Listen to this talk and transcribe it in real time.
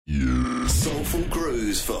Soulful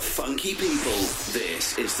grooves for funky people.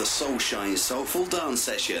 This is the SoulShyne Soulful Dance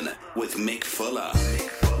Session with Mick Fuller.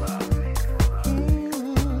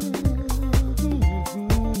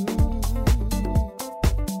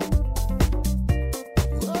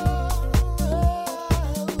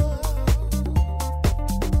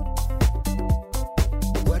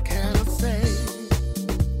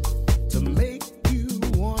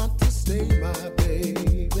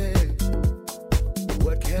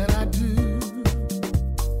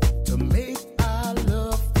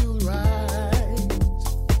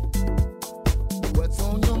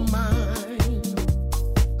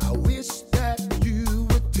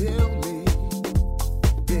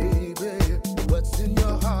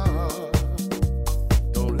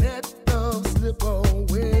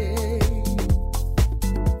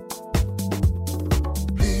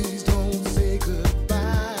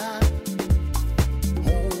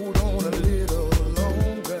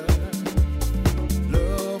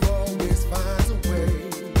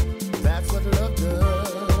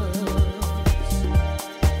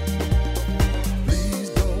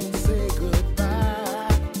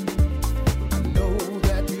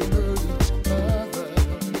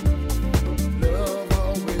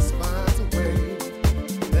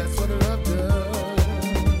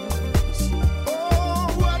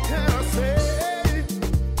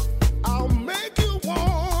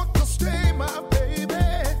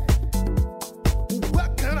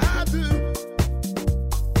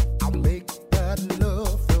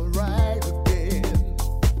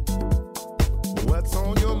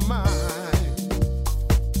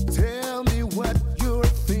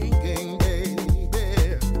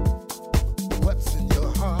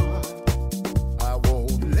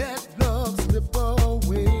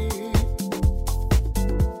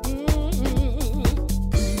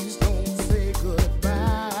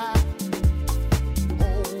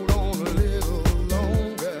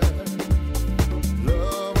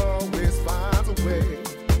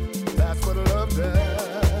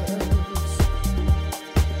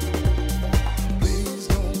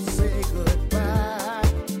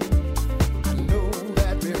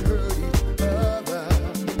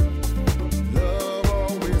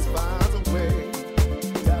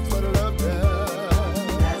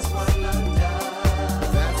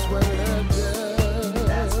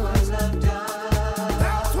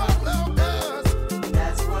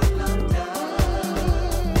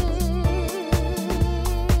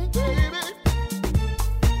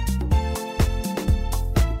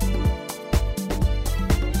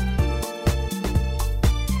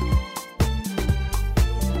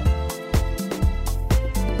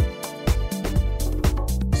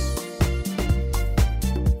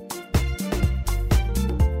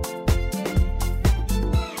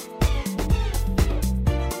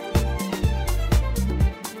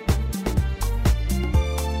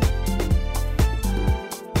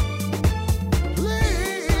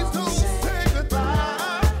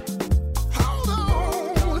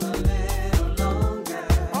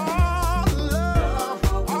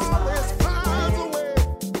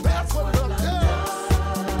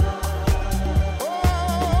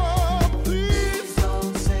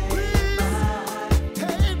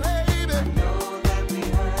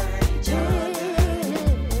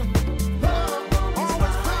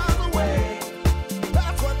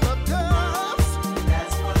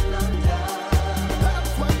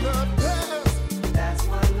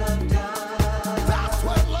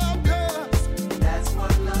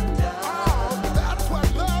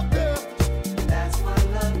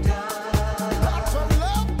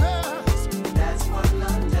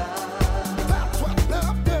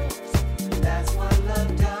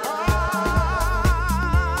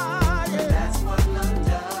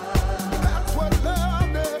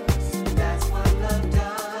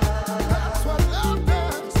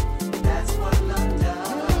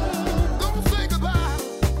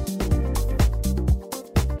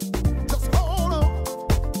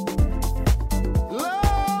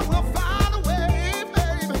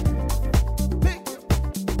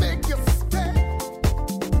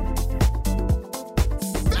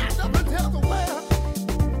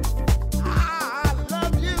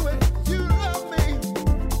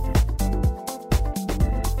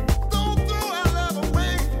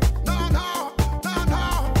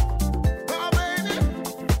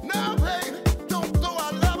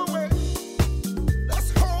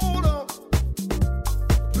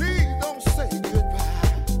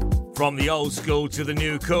 From the old school to the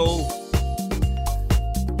new cool.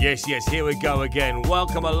 Yes, here we go again.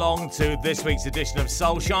 Welcome along to this week's edition of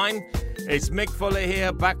SoulShyne. It's Mick Fuller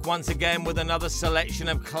here, back once again with another selection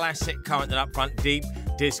of classic current and upfront deep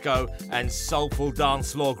disco and soulful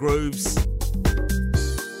dance floor grooves.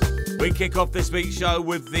 We kick off this week's show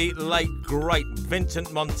with the late, great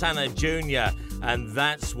Vincent Montana Jr., and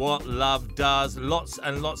That's What Love Does. Lots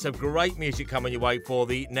and lots of great music coming your way for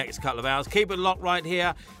the next couple of hours. Keep it locked right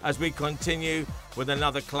here as we continue with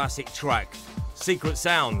another classic track. Secret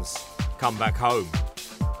Sounds, Come Back Home.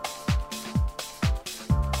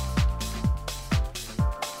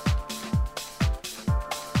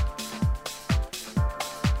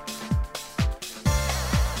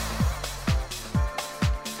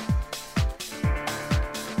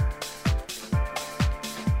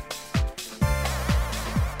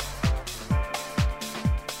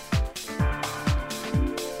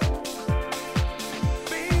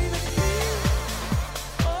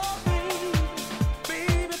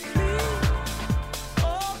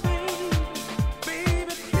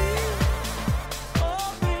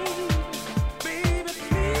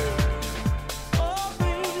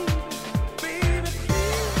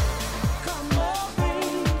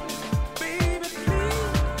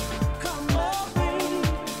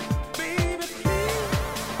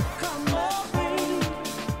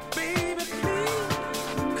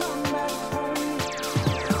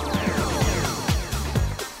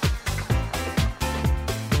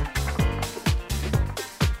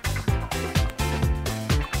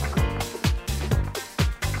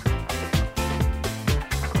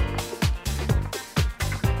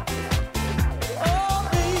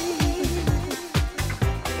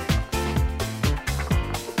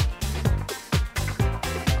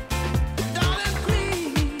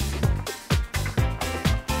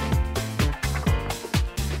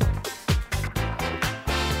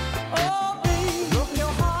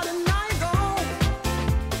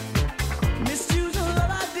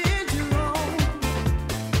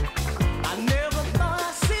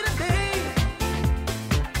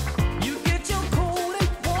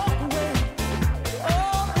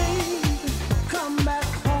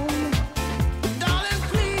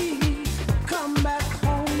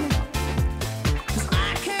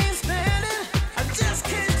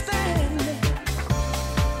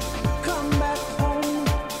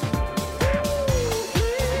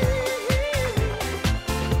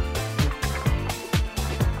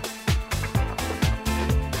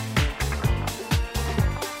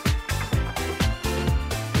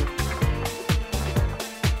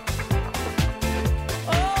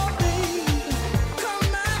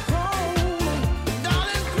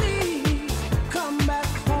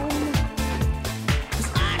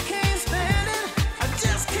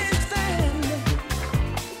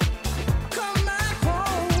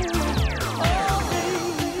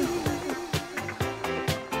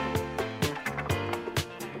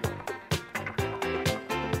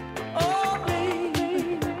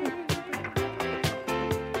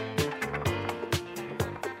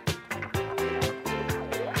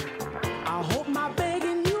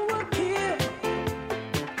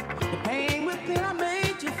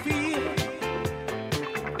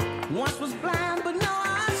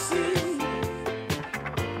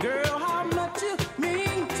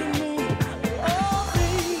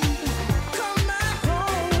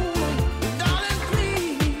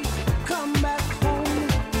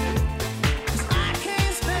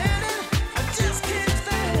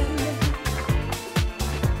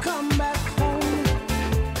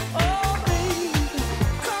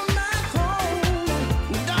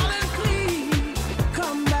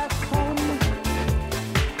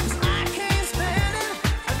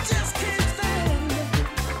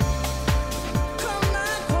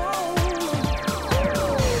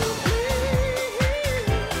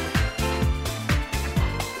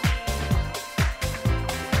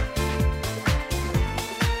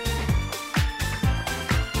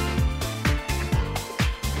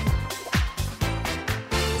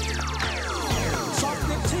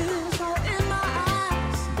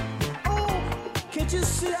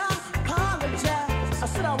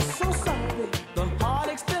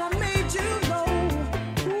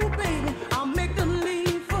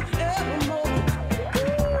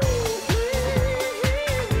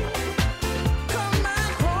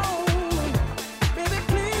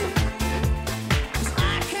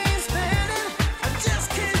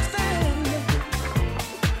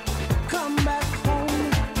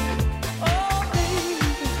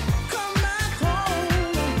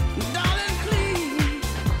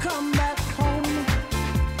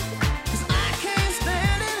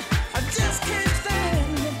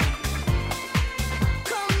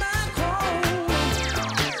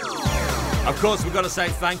 Of course, we've got to say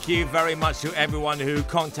thank you very much to everyone who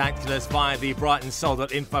contacted us via the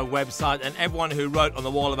brightonsoul.info website and everyone who wrote on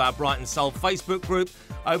the wall of our Brighton Soul Facebook group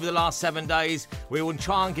over the last 7 days. We will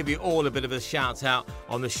try and give you all a bit of a shout out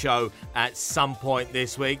on the show at some point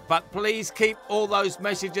this week. But please keep all those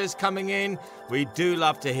messages coming in. We do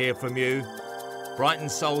love to hear from you.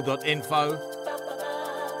 brightonsoul.info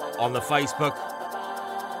on the Facebook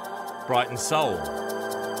Brighton Soul.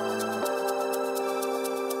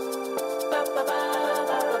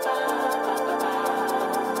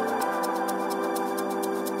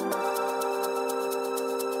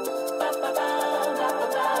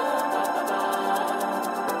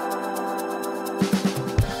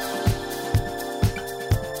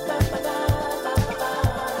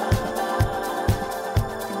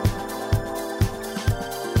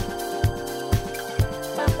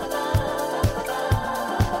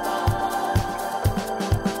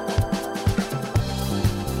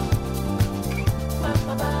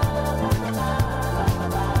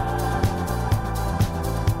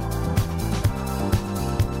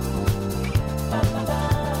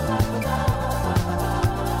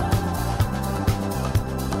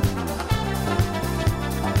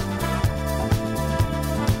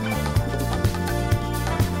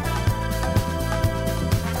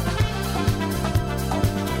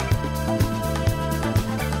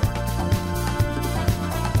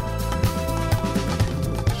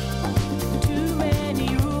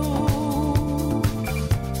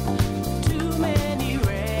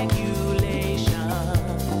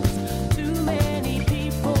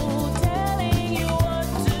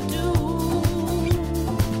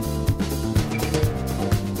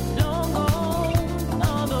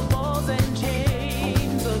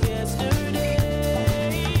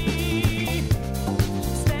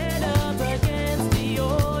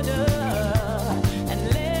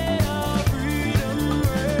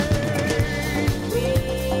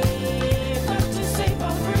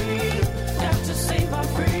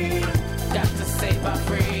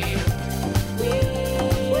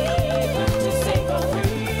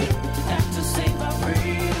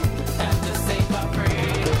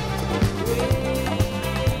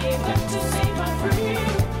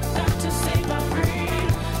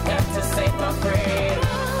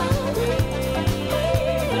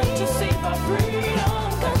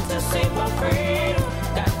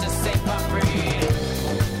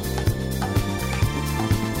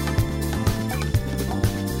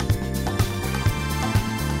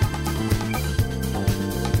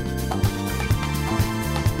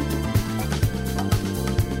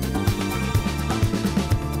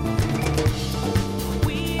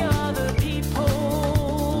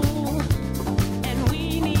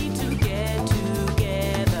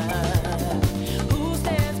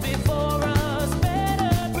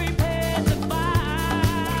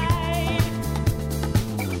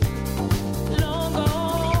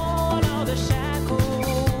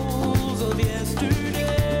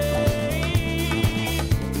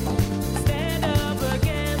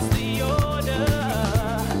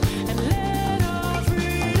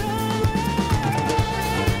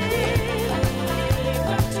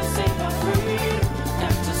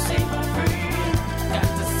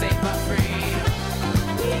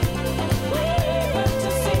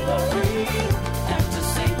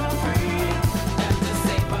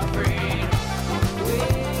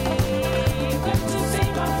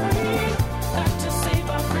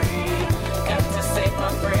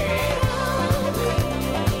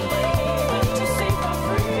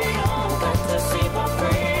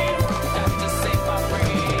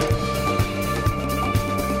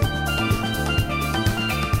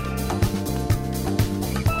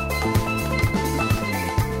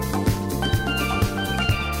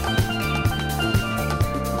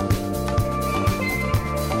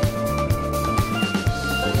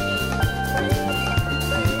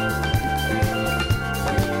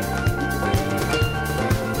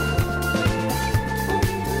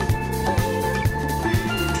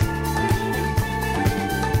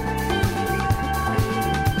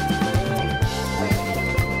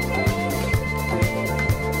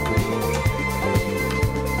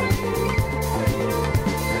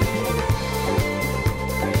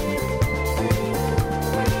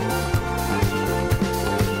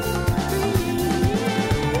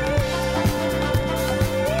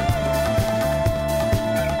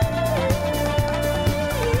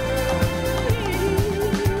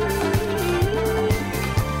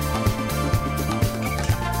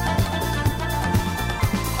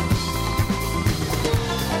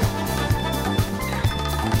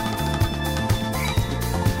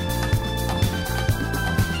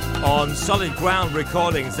 Solid Ground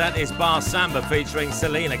Recordings. That is Bar Samba featuring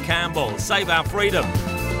Selena Campbell. Save Our Freedom.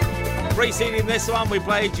 Preceding this one, we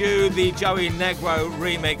played you the Joey Negro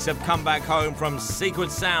remix of Come Back Home from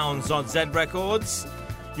Secret Sounds on Z Records.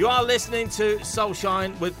 You are listening to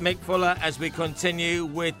SoulShyne with Mick Fuller as we continue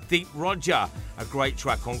with Deep Roger, a great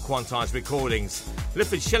track on Quantized Recordings.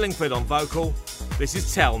 Clifford Shillingford on vocal. This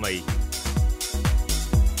is Tell Me.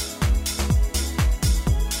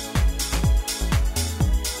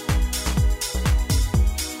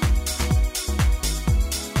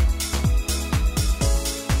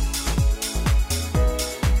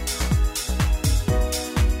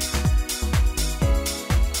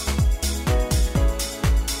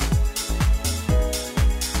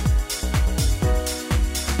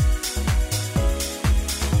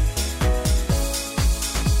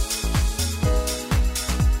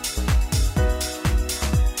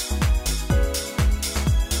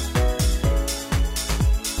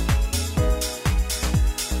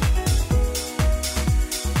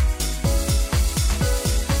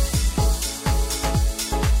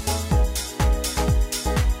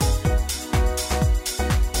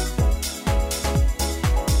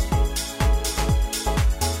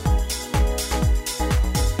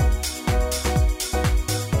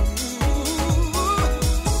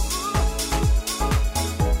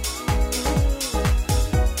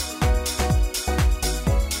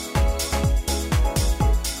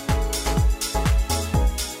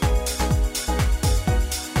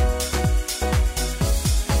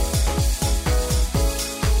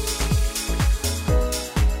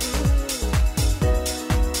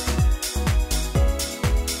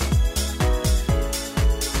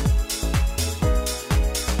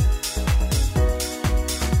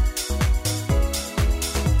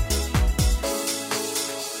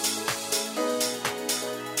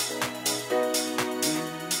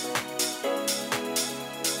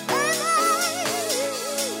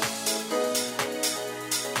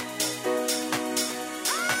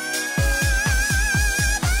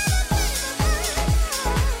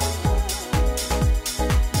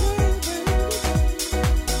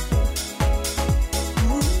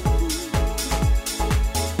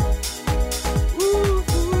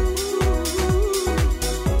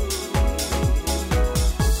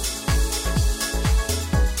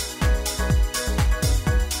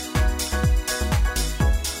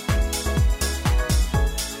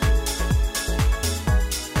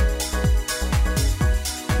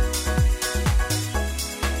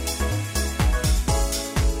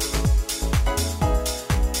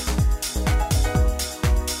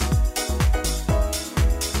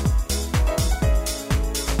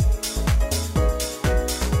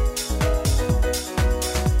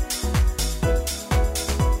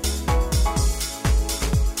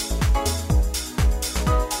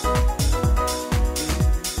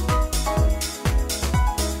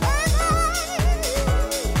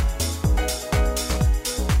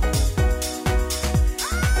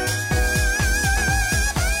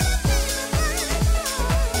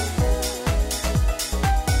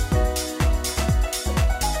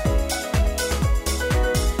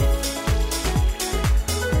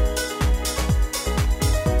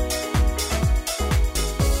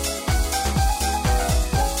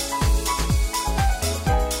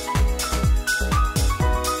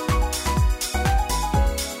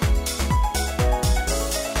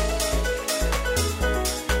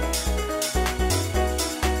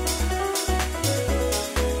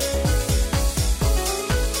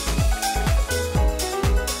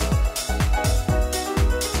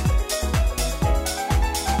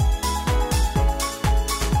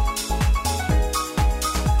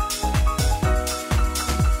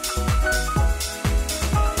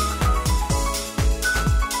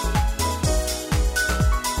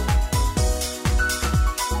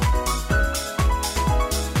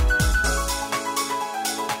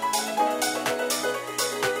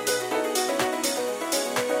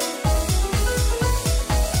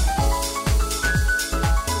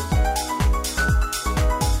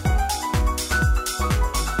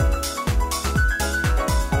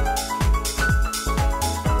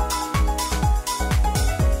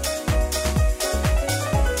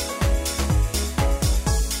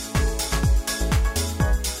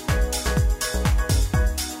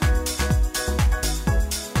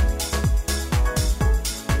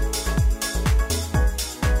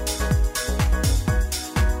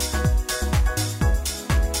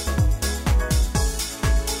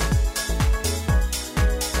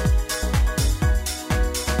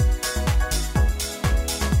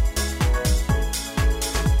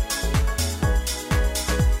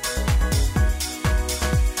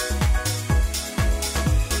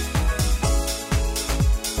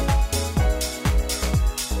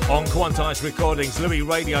 Sometimes Recordings, Louis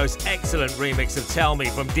Radio's excellent remix of Tell Me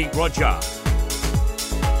from Deep Roger.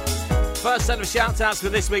 First set of shout-outs for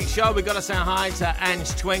this week's show. We've got to say hi to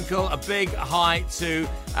Ange Twinkle. A big hi to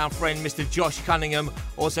our friend Mr. Josh Cunningham.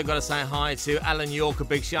 Also got to say hi to Alan York. A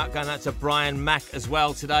big shout going out to Brian Mack as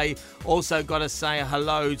well today. Also got to say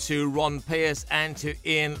hello to Ron Pierce and to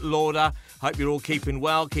Ian Lauder. Hope you're all keeping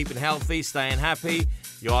well, keeping healthy, staying happy.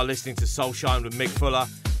 You are listening to SoulShyne with Mick Fuller.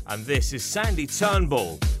 And this is Sandy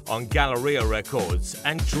Turnbull on Galleria Records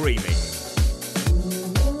and Dreaming.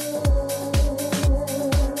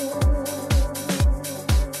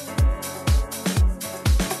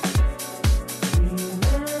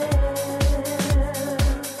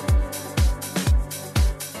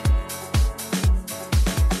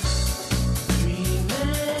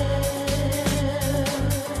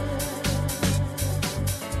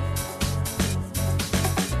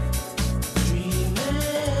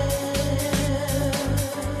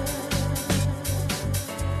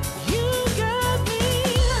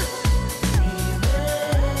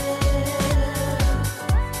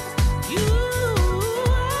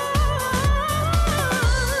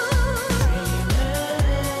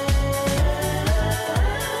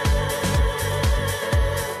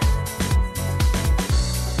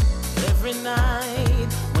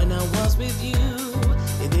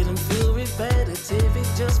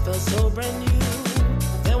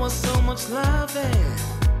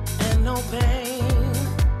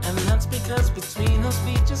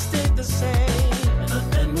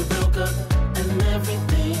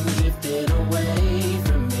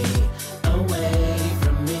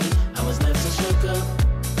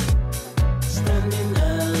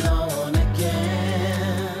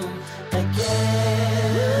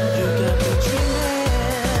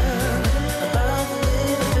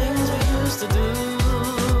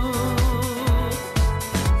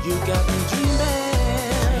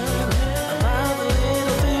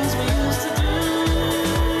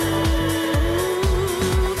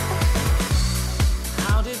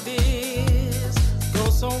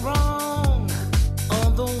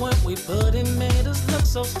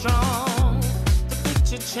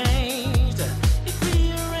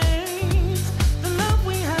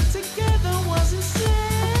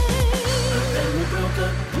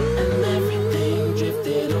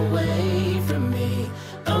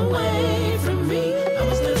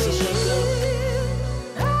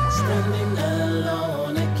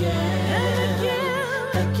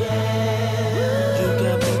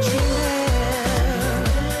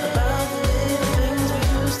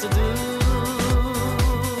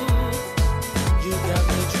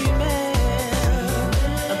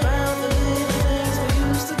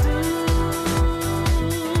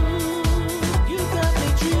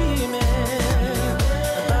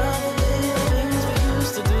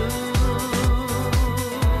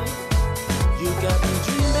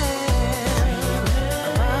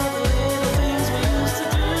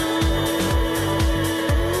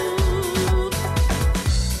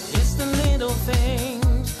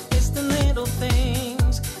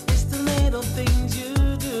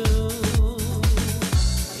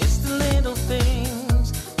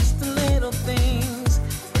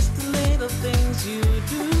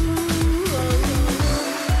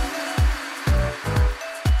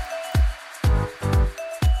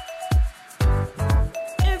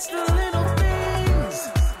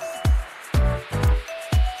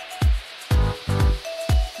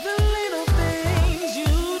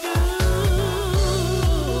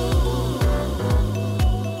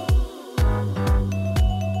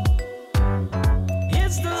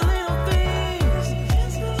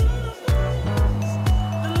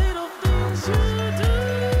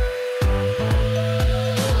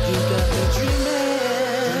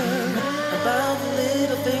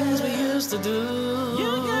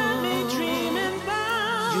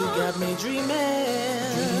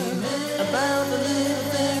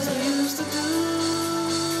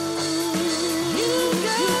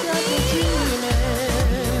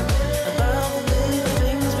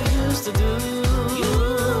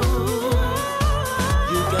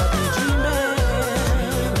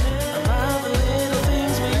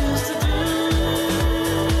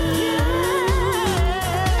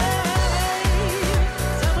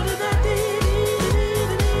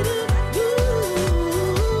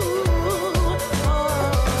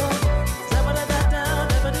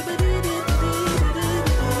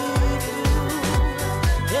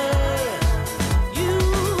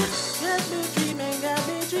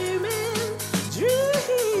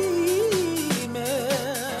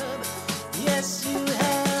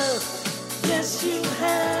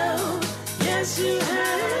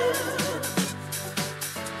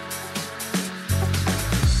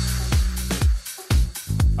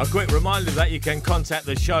 A quick reminder that you can contact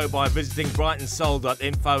the show by visiting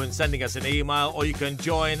brightonsoul.info and sending us an email, or you can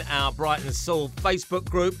join our Brighton Soul Facebook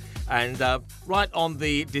group and right on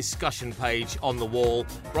the discussion page on the wall,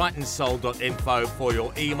 brightonsoul.info for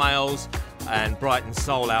your emails, and Brighton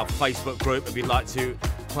Soul, our Facebook group, if you'd like to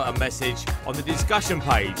put a message on the discussion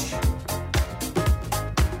page.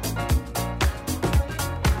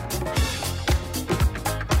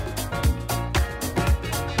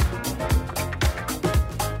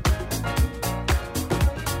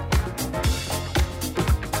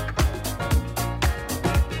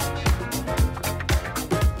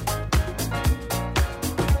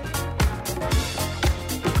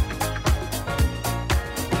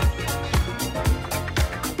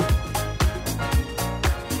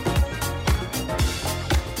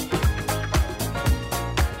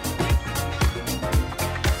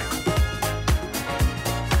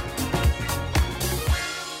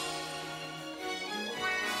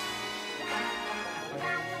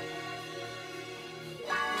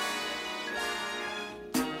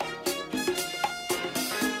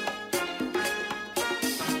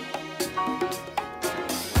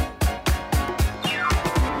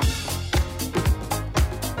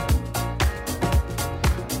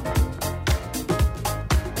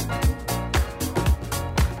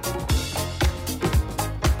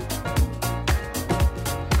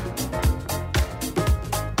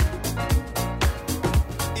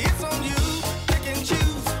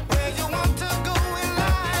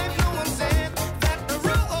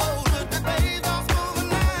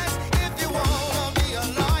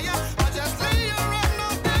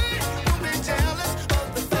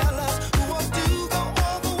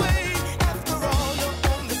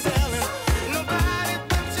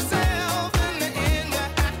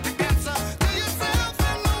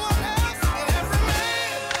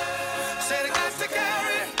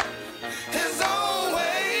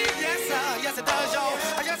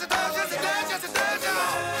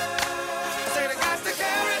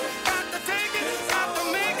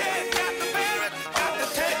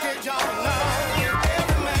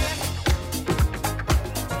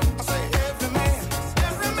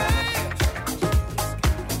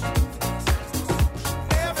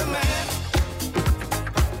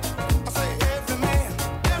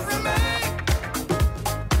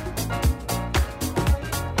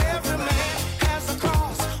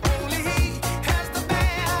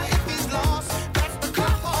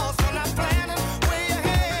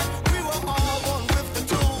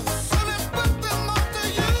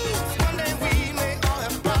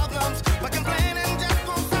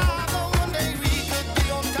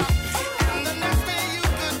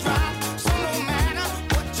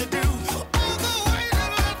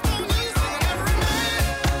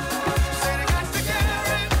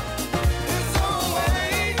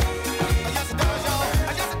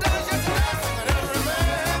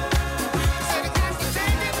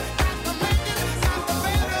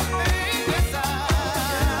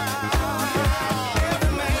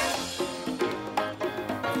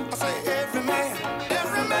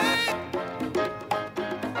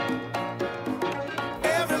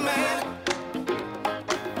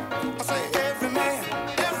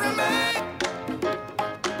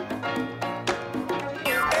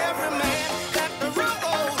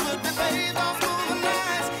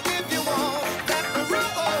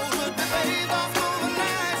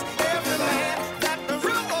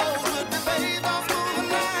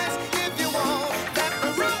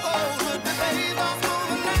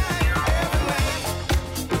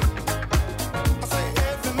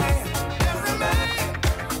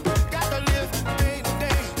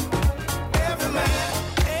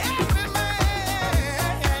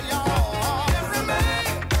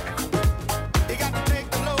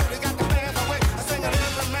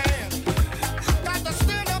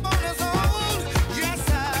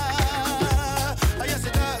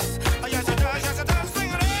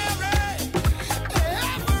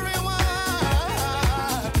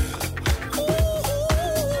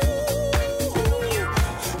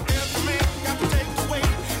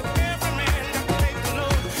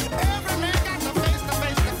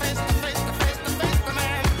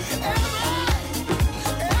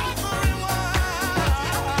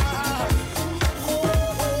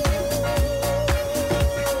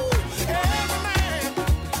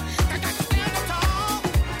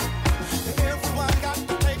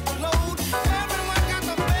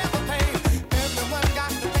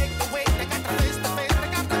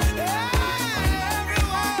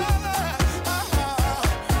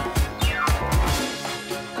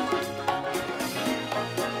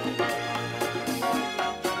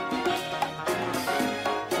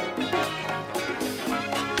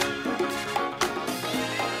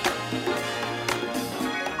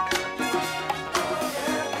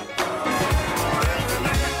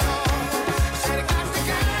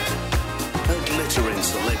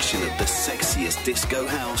 latest disco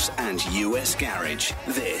house and US garage.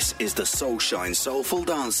 This is the SoulShyne Soulful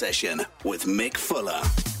Dance Session with Mick Fuller.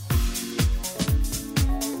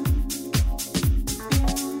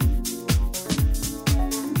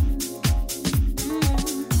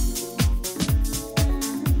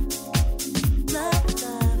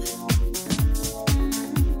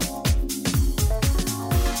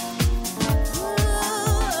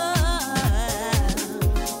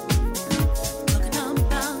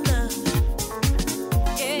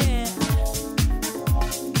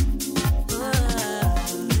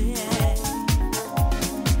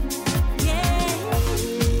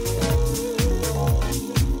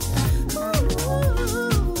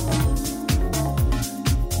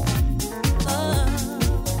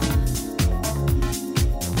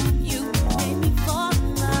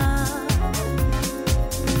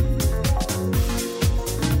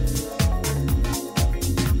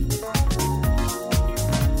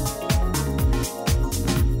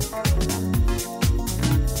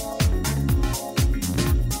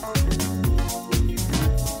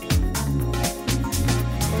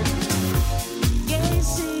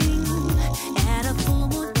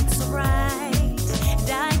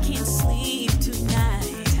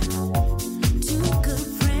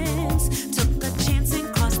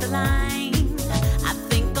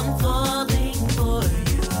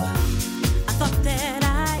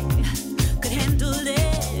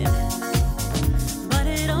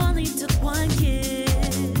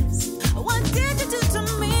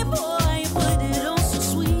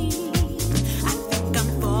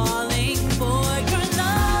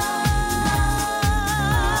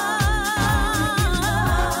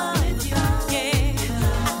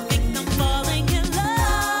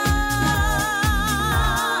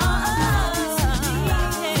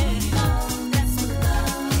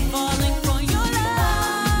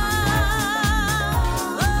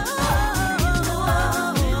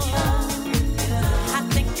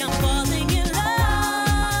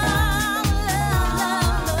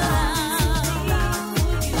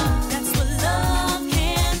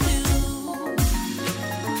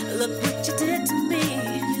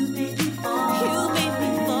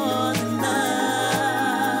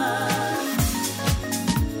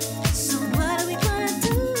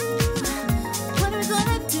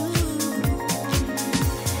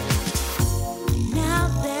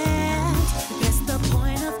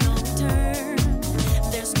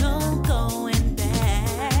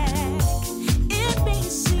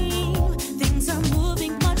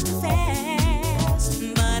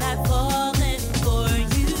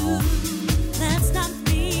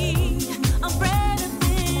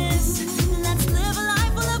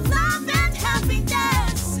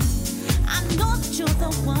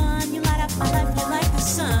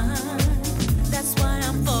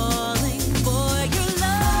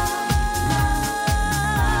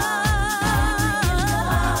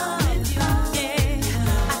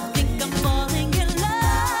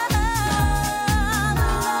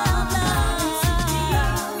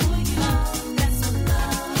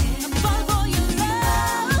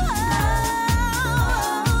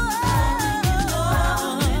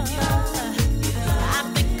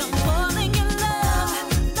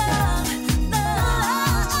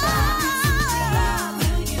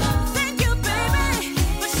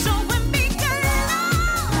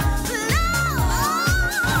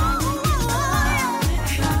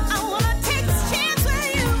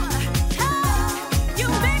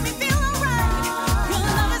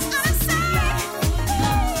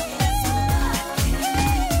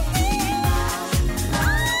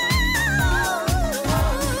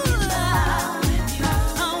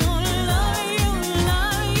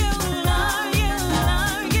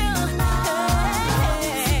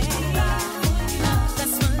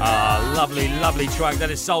 Lovely track. That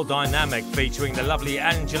is Soul Dynamic featuring the lovely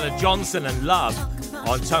Angela Johnson and Love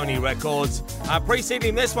on Tony Records.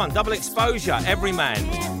 Preceding this one, Double Exposure,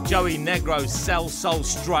 Everyman, Joey Negro's Cell Soul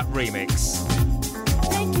Strut remix.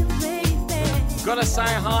 Gotta say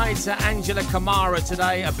hi to Angela Kamara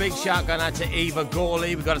today. A big shout going out to Eva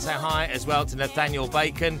Gawley. We've got to say hi as well to Nathaniel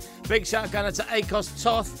Bacon. Big shout going out to Akos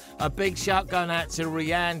Toth. A big shout going out to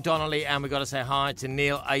Rianne Donnelly. And we've got to say hi to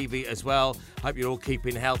Neil Avey as well. Hope you're all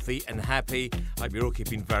keeping healthy and happy. Hope you're all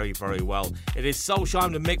keeping very, very well. It is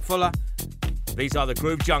SoulShyne with Mick Fuller. These are the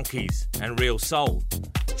Groove Junkies and Real Soul.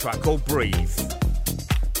 A track called Breathe.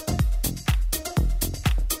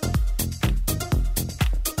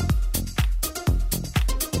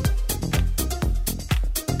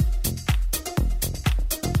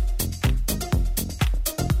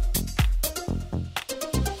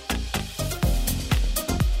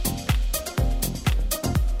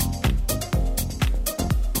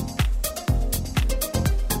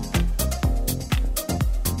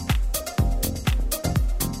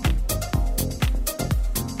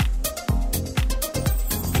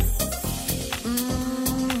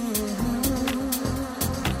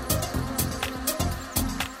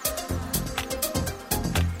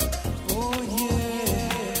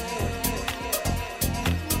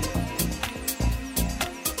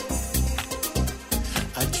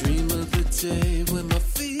 day when my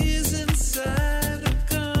fears inside are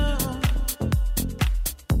gone,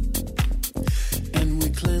 and we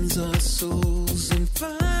cleanse our souls and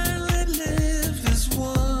finally live as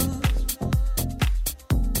one.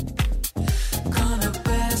 Gonna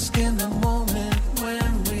bask in the moment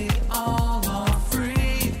when we all are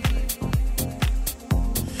free,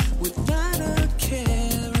 without a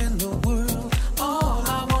care in the world. All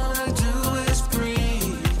I wanna do is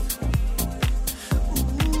breathe.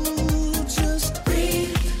 Ooh, just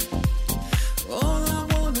breathe. All I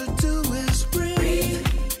wanna do is breathe.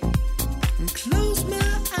 And close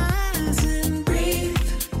my eyes and breathe.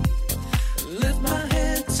 Lift my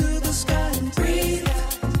head to the sky and breathe.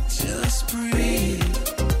 Just breathe.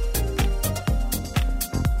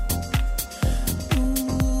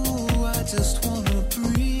 Ooh, I just wanna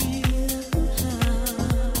breathe.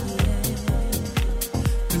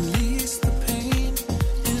 Release the pain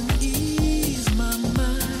and ease my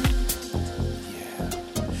mind.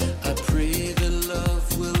 I pray that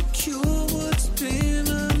love will cure what's been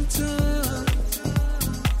undone.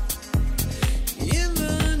 In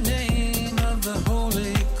the name of the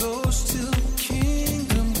Holy Ghost, till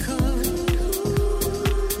kingdom come.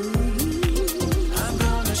 I'm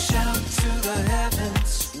gonna shout to the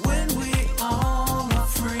heavens when we all are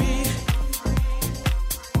free,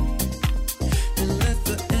 and let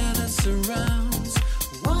the inner surrounds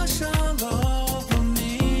wash all over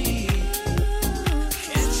me.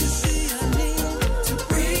 Can't you see I need to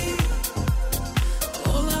breathe?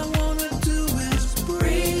 All I wanna do is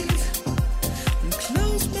breathe. And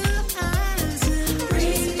close my eyes and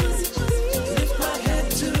breathe. Lift my head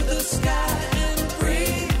to the sky and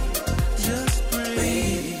breathe. Just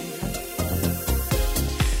breathe.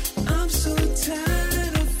 I'm so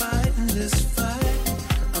tired of fighting this fight.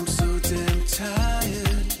 I'm so damn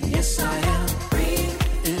tired. Yes, I am.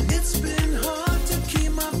 And it's been hard to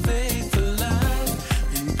keep my faith alive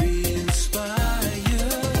and be inspired.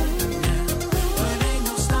 But ain't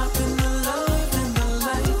no stopping the love and the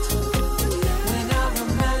light when our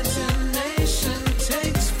imagination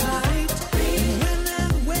takes flight. And when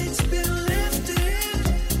that weight's been lifted,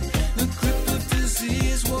 the grip of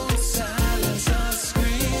disease won't silence our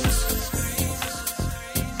screams.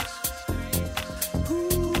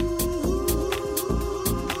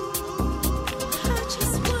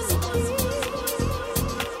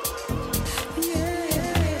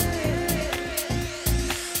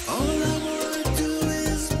 All I wanna do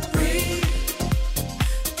is breathe.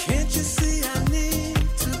 Can't you see I need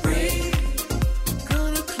to breathe?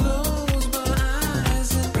 Gonna close my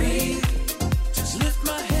eyes and breathe. Just lift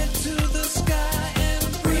my head to the sky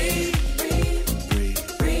and breathe.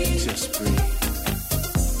 Breathe. Just breathe.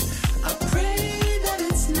 I pray that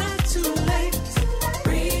it's not too late.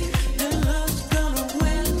 Breathe. And love's gonna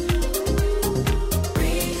win.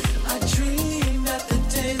 Breathe. I dream that the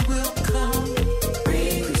day will come.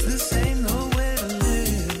 Breathe. 'Cause this ain't no way to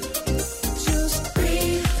live. Just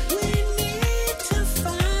breathe. We need to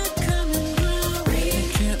find common ground.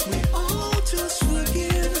 Can't we all just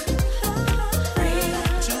forgive?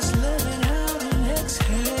 Just let it out and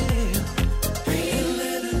exhale. And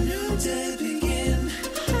let a new day begin.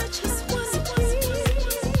 Just breathe.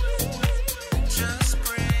 Just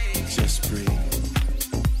breathe. Just breathe.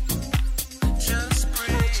 Just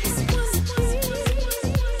breathe. Just breathe.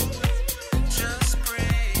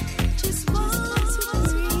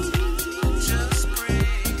 Just breathe.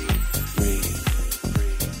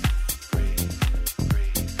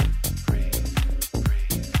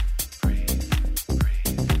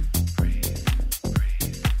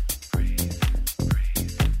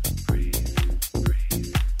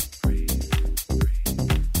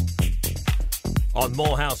 On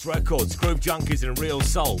Morehouse Records, Groove Junkies and Real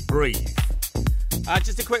Soul, Breathe.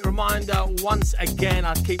 Just a quick reminder, once again,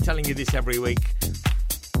 I keep telling you this every week.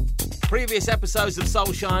 Previous episodes of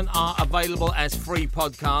SoulShyne are available as free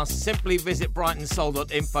podcasts. Simply visit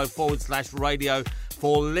brightonsoul.info/radio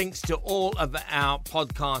for links to all of our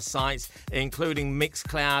podcast sites, including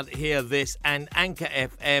Mixcloud, Hear This, and Anchor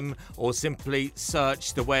FM, or simply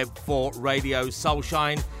search the web for Radio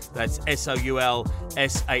SoulShyne. That's SoulShyne.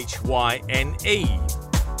 Just breathe.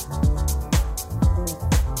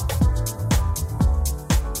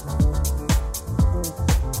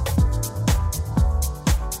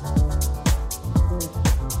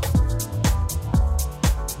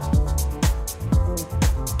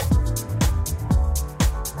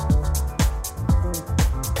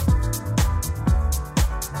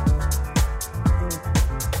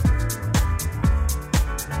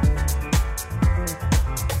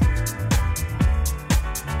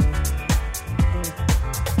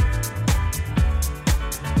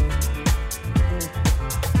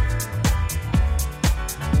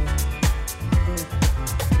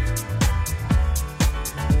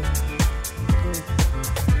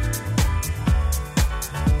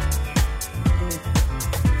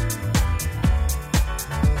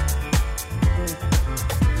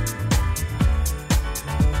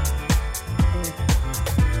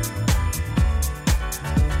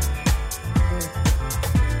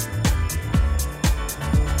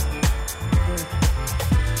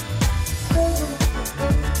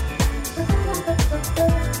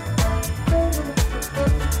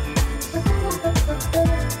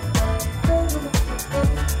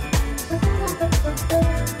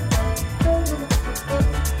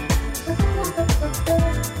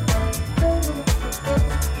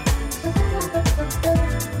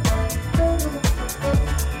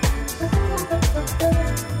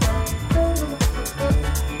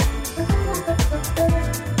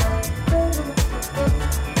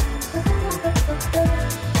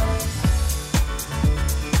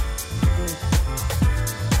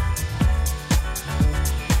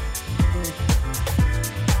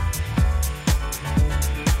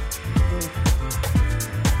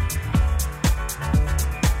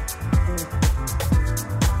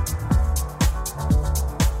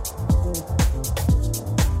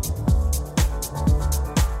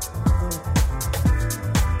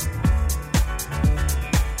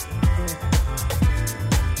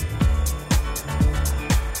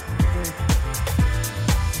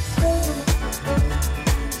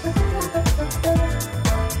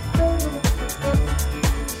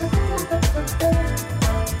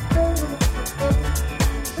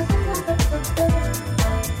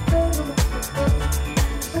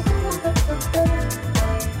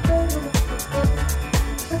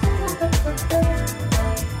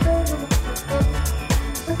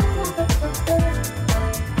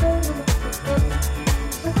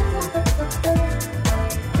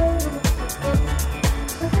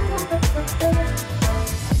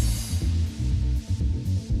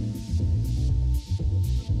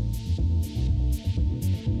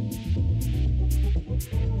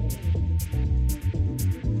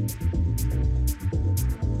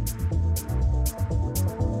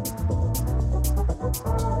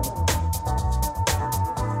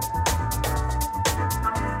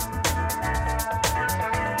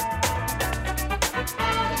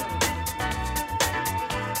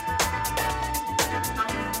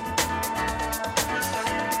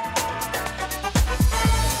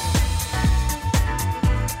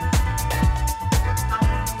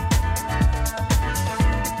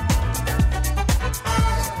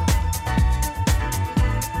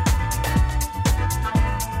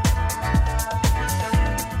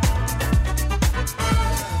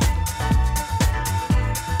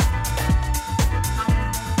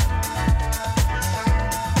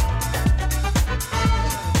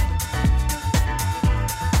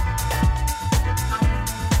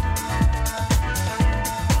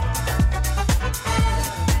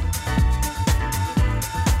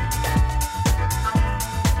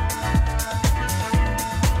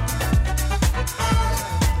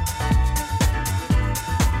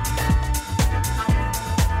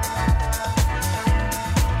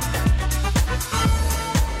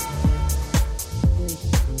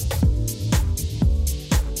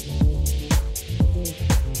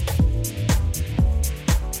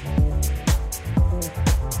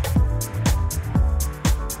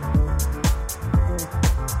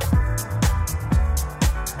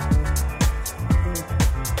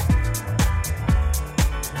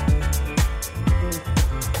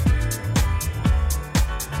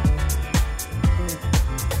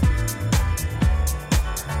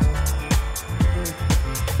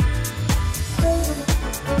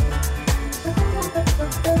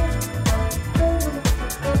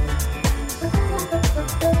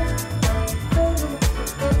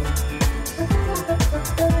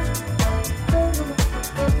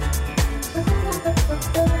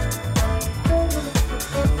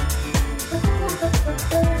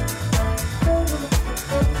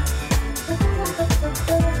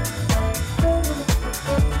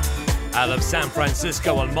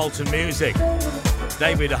 Francisco on Molten Music.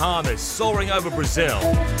 David Harness, Soaring Over Brazil.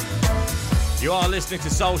 You are listening to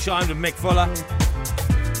SoulShyne with Mick Fuller.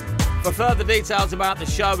 For further details about the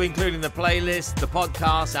show, including the playlist, the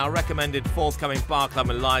podcast, our recommended forthcoming bar club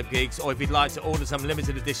and live gigs, or if you'd like to order some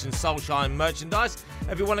limited edition SoulShyne merchandise,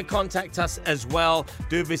 if you want to contact us as well,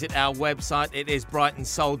 do visit our website. It is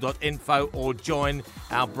brightonsoul.info, or join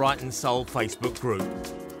our Brighton Soul Facebook group.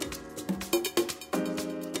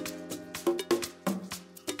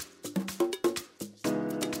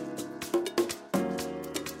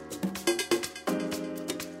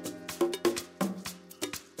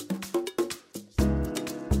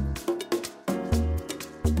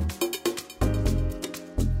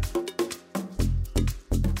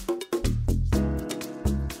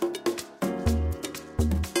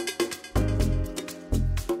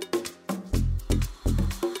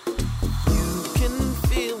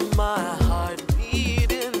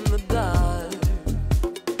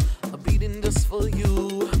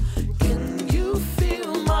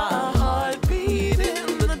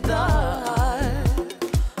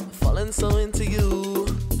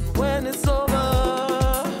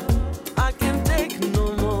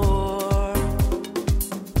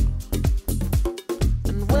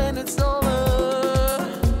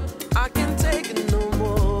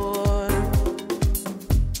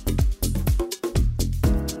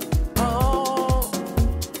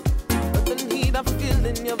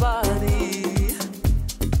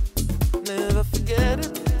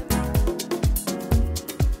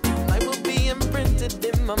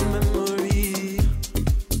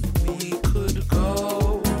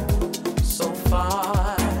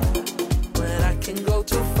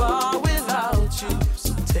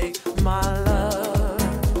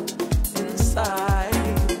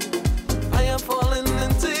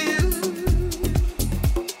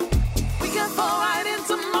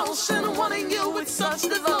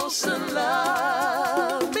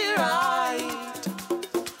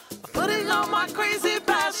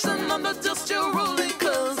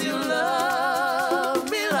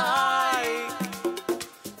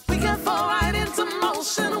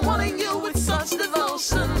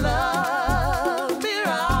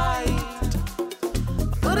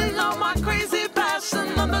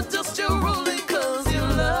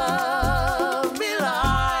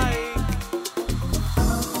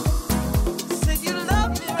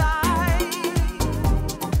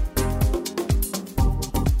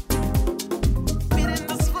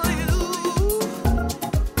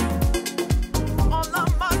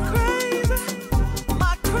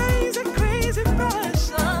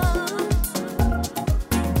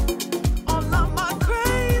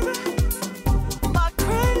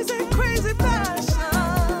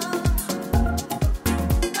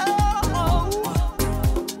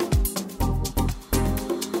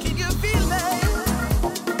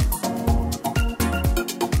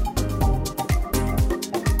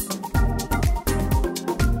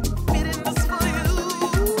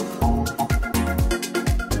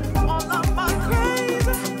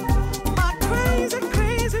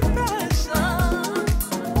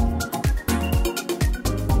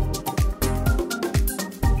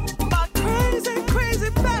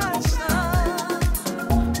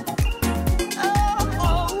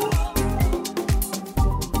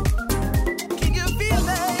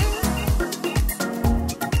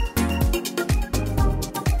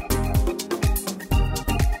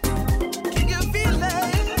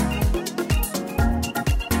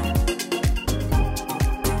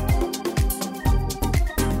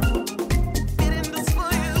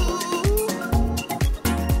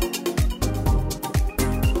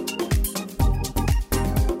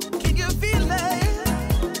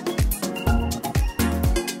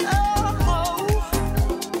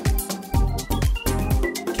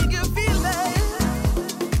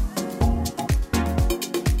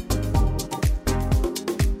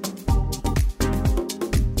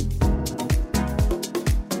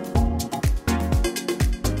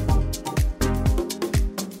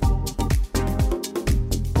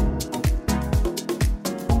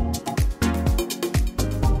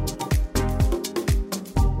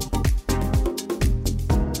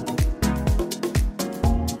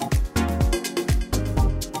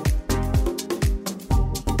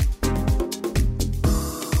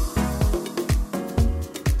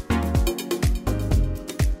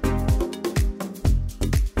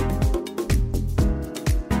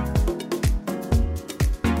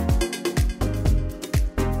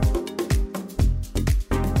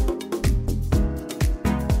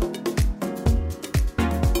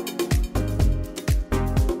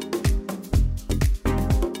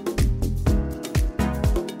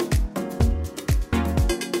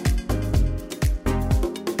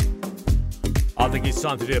 I think it's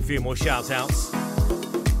time to do a few more shout-outs.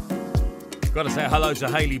 Got to say hello to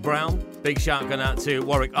Hayley Brown. Big shout going out to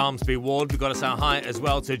Warwick Armsby Ward. We've got to say hi as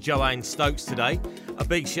well to Joanne Stokes today. A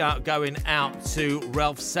big shout going out to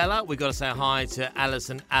Ralph Seller. We've got to say hi to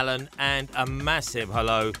Alison Allen. And a massive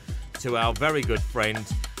hello to our very good friend,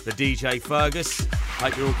 the DJ Fergus.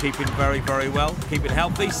 Hope you're all keeping very, very well. Keeping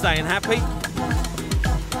healthy, staying happy.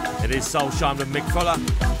 It is SoulShyne with Mick Fuller.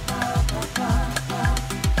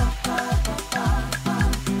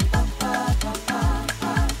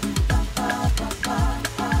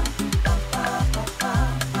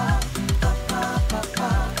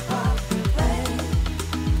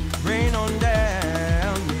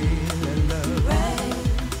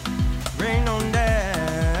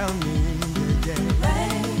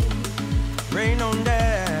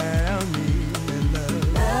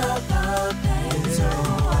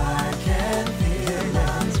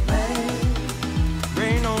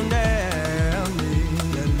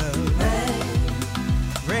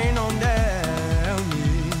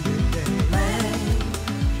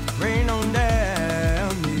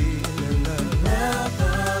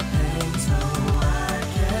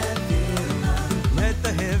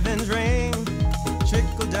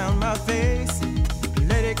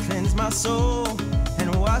 Soul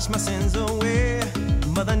and wash my sins away.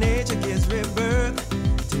 Mother Nature gives rebirth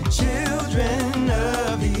to children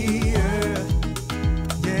of the earth.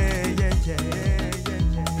 Yeah, yeah, yeah, yeah,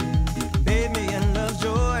 yeah. Bathe me in love,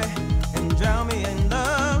 joy, and drown me in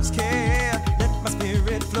love's care. Let my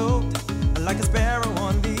spirit float like a sparrow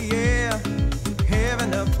on the air.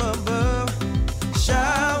 Heaven up above,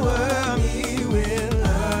 shower me with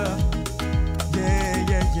love. Yeah,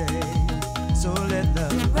 yeah, yeah. So let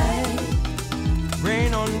love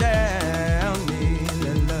rain on down me,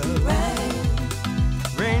 love.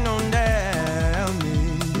 Rain on down me,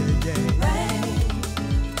 yeah, yeah.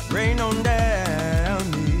 Rain on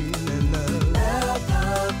down me, love. Love the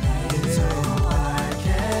pain so I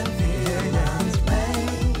can feel this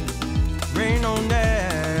pain. Rain on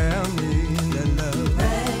down me, love.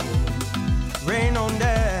 Rain on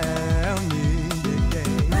down me, yeah,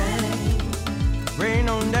 yeah. Rain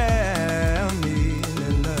on down.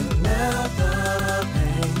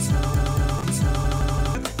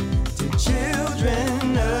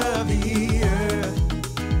 Children of the earth,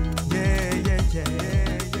 yeah, yeah, yeah,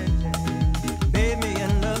 yeah, yeah. Bathe me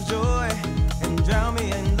in love, joy, and drown me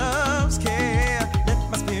in love's care. Let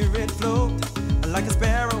my spirit float like a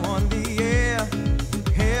sparrow on the air.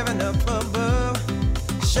 Heaven up above,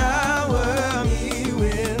 shower me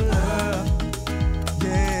with love.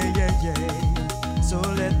 Yeah, yeah, yeah. So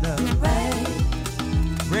let love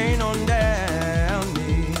rain on down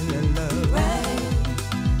me, love.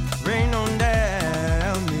 Rain on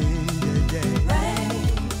down me, yeah, yeah.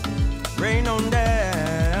 Rain on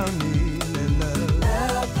down me, love.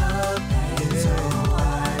 Love the pain so I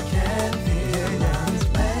can feel this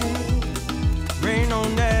pain. Rain on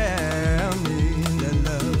down me,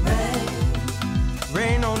 love.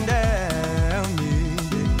 Rain on down me,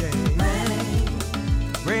 yeah, yeah.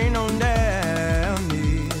 Rain on down me,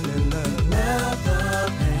 love. Love the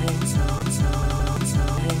pain so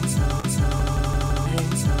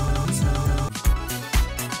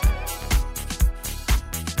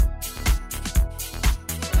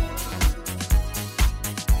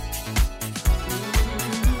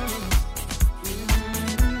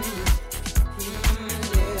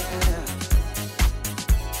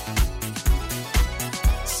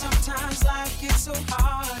Sometimes life gets so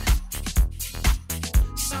hard.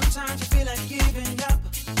 Sometimes you feel like giving up.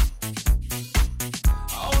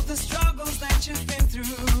 All the struggles that you've been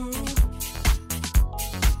through,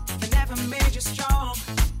 they never made you strong.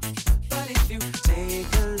 But if you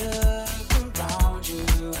take a look around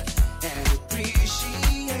you and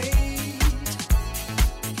appreciate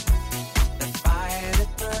the fire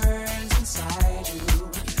that burns inside you,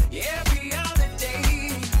 every other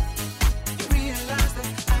day you realize that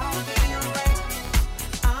I'll be alright.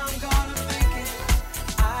 I'm gonna make it.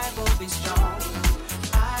 I will be strong.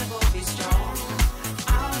 I will be strong.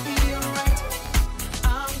 I'll be alright.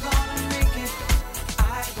 I'm gonna make it.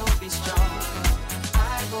 I will be strong.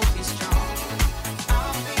 I will be strong.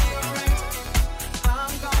 I'll be alright.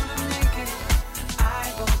 I'm gonna make it.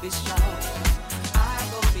 I will be strong. I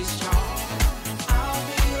will be strong. I'll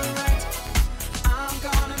be alright. I'm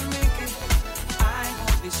gonna make it. I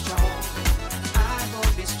will be strong. I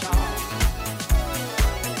will be strong.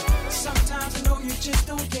 Sometimes I know you just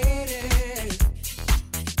don't get it,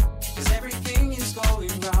 'cause everything is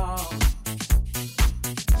going wrong.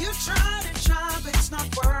 You try to try, but it's not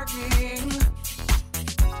working.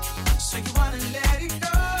 So you wanna let it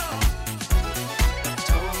go. But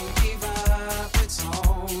don't give up.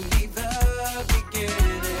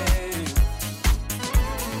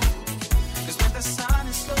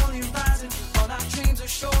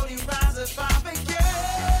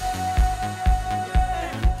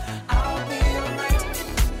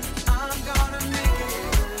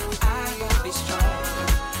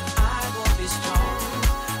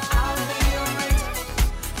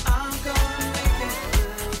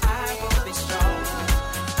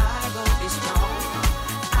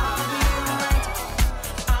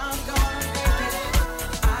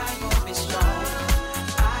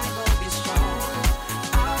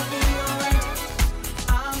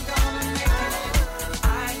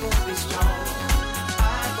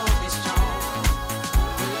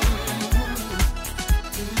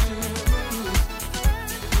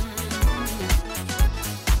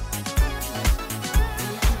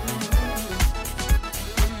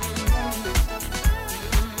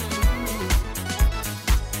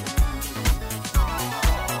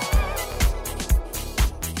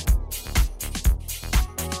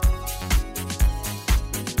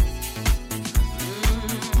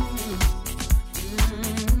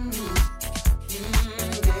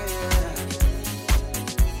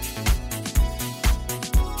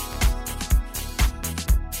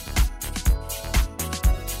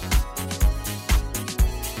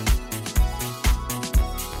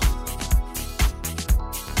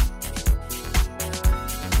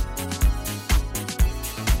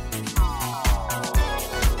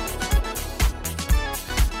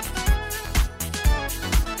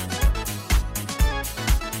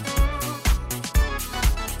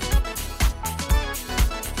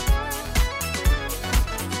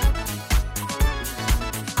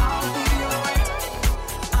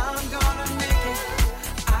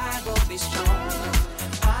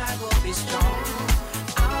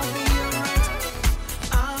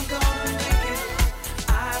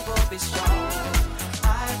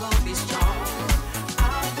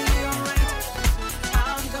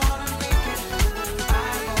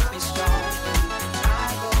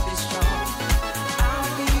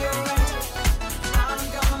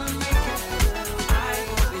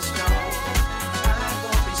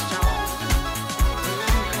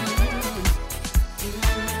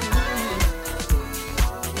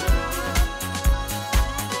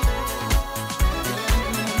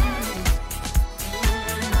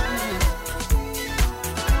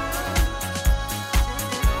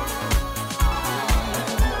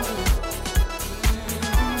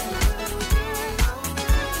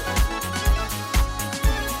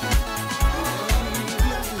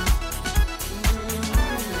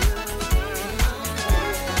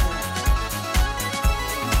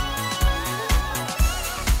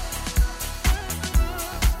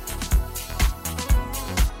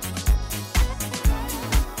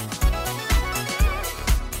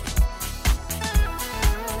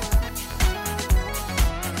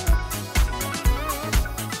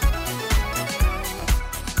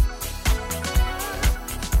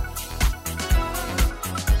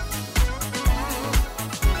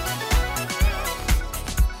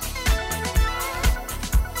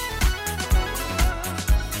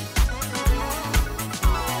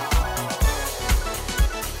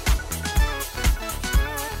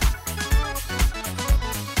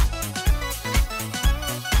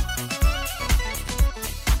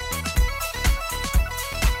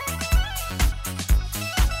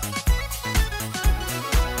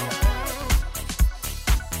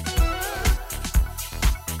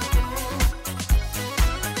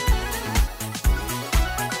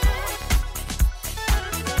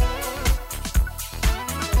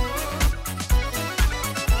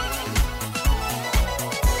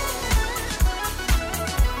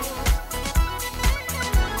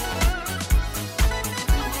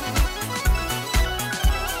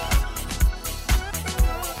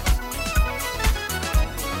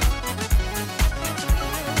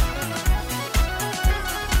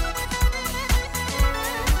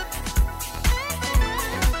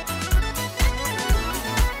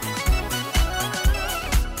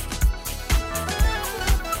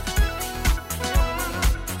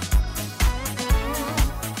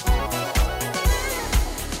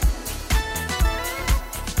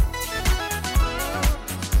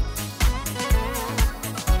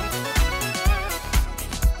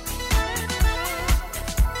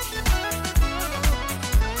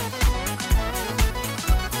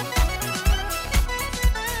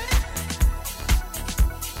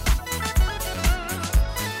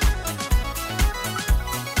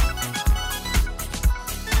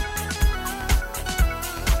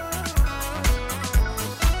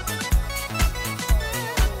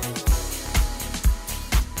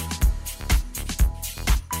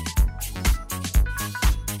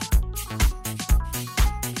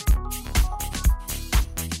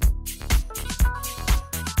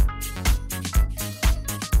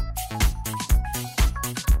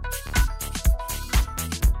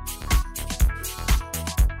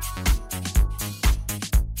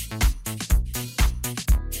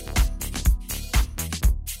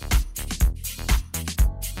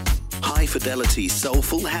 high-fidelity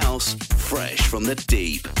soulful house, fresh from the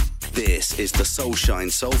deep. This is the SoulShyne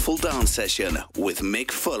Soulful Dance Session with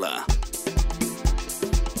Mick Fuller.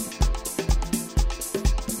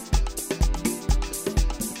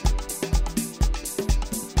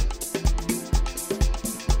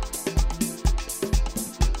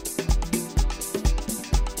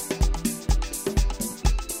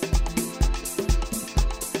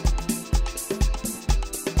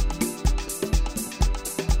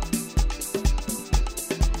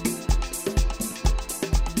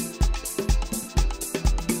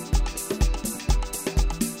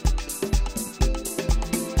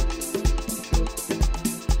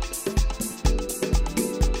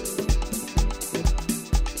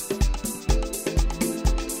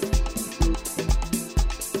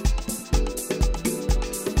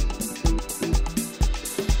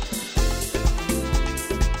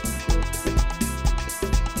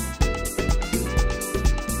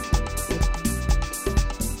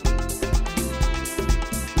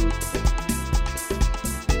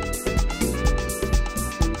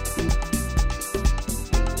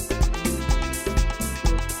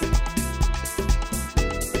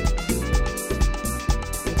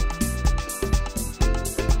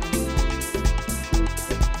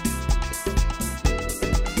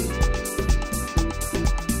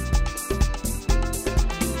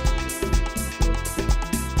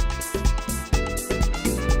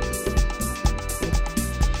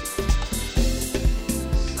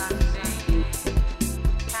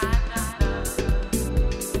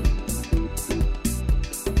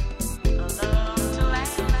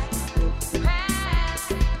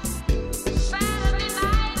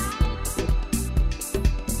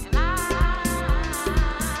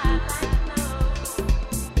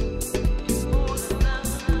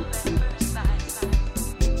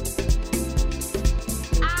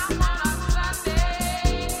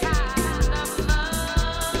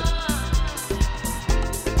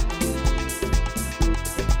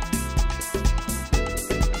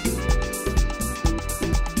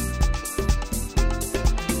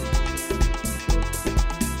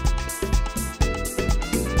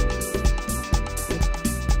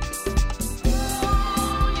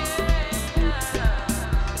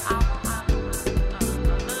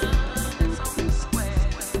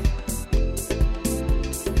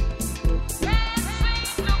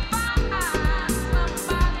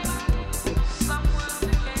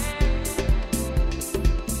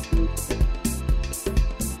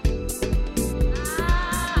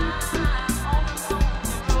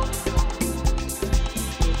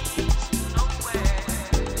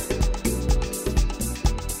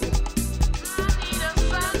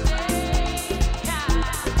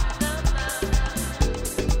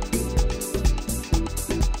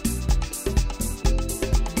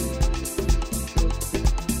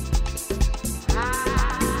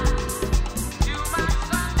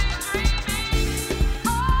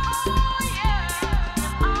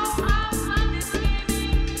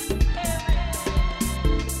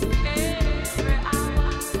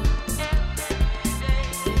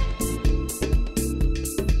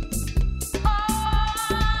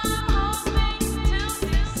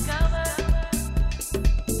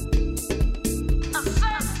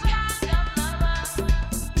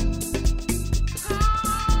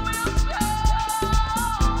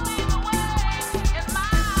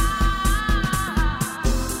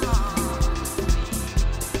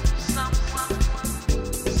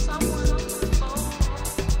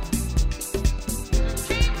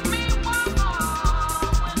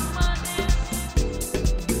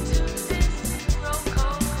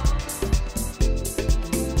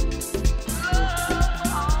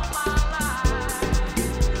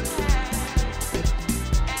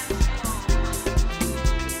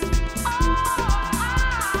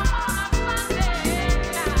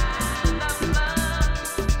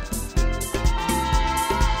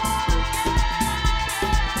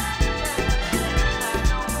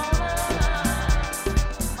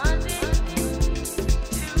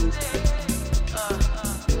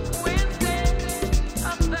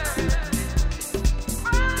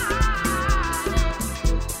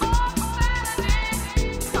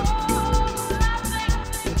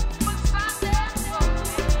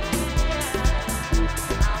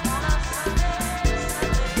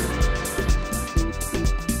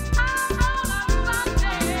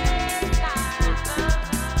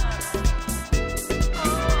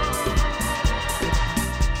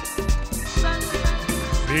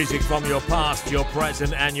 Music from your past, your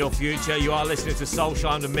present and your future. You are listening to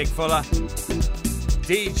SoulShyne with Mick Fuller.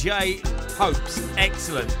 DJ Hope's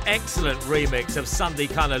excellent remix of Sunday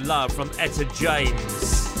Kind of Love from Etta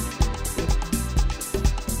James.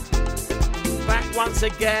 once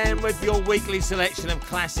again with your weekly selection of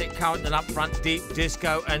classic, current and upfront deep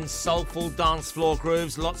disco and soulful dance floor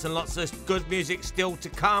grooves. Lots and lots of good music still to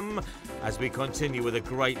come as we continue with a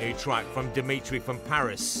great new track from Dimitri from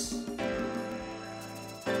Paris.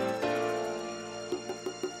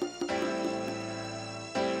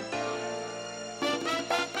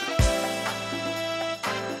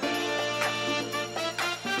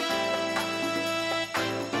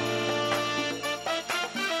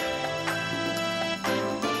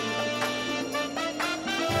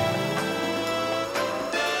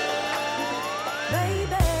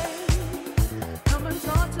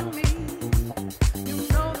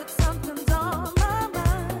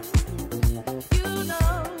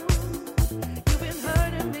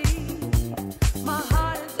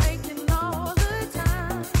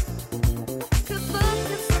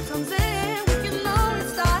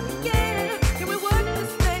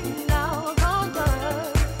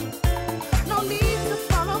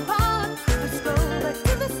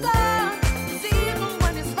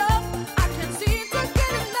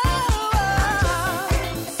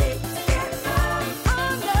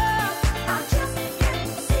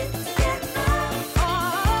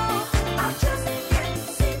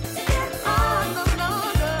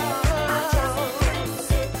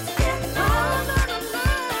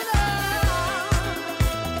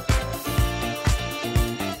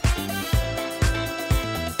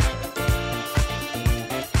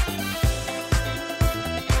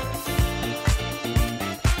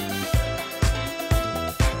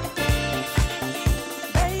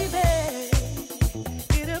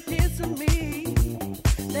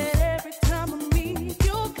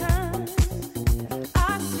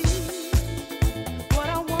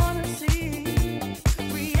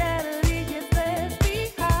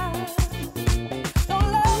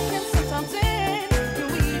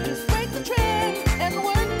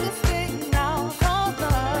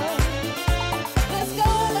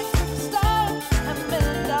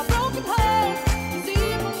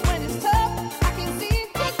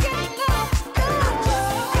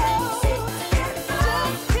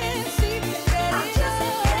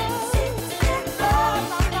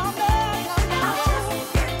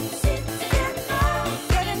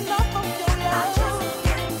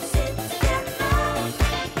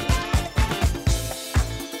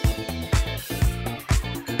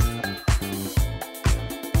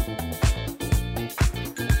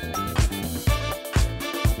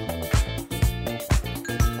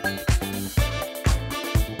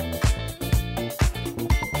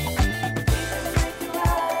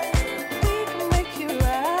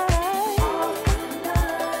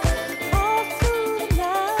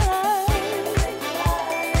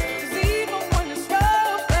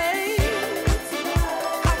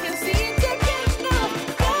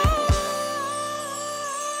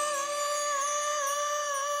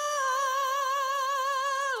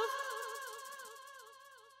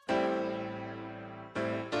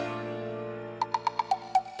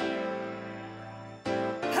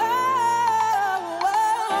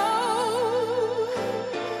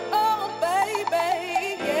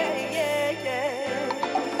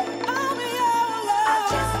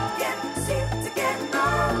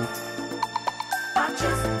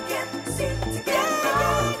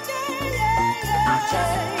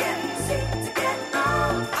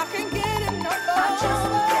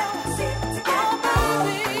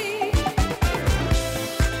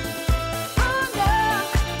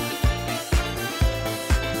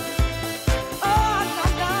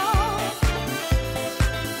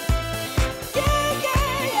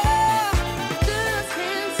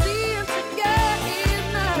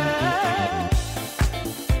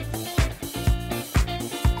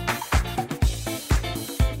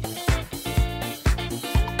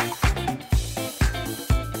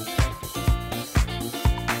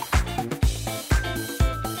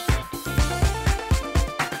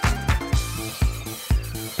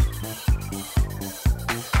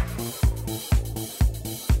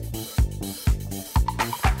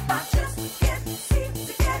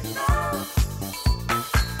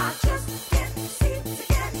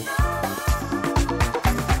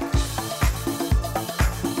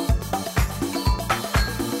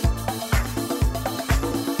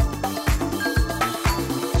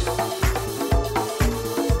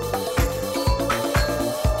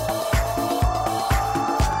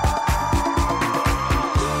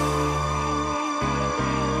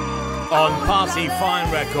 On Party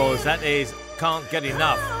Fine Records, that is Can't Get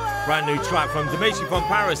Enough. Brand new track from Dimitri from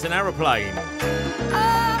Paris and Aeroplane.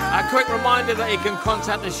 A quick reminder that you can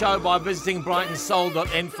contact the show by visiting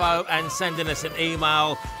brightonsoul.info and sending us an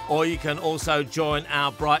email, or you can also join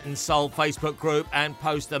our Brighton Soul Facebook group and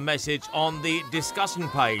post a message on the discussion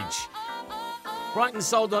page.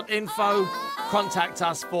 brightonsoul.info, contact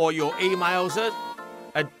us for your emails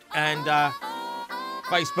and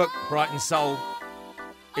Facebook, Brighton Soul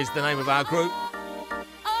is the name of our group.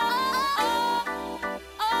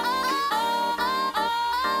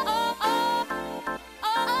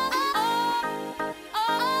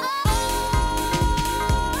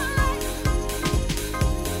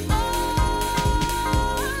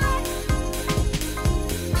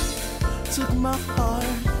 Took my heart,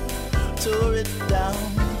 tore it down.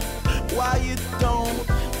 Why you don't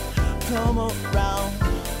come around?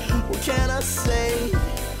 What can I say?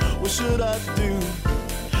 What should I do?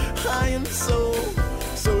 I am so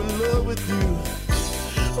in love with you.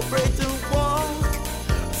 Afraid to walk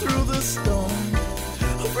through the storm.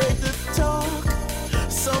 Afraid to talk,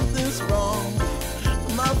 something's wrong.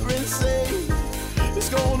 My friends say it's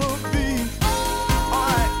gonna be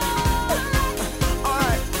alright.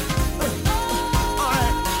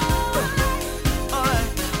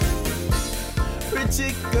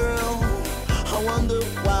 Pretty girl, I wonder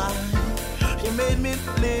why you made me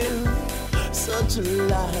live such a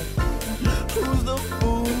lie. Who's the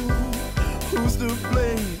fool? Who's to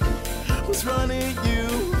blame? Who's running you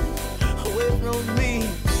away from me?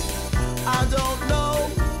 I don't know.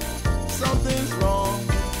 Something's wrong.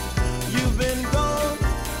 You've been gone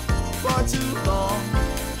far too long.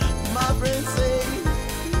 My friends say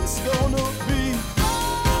it's gonna be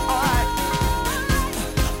alright.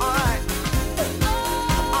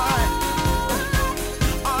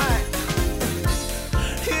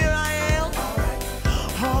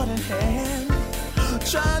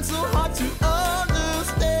 Trying so hard to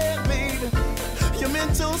understand, baby, your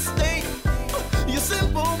mental state, your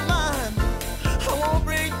simple mind. I won't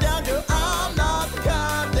break down, girl, I'm not the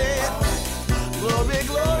kind that glory,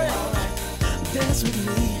 glory, dance with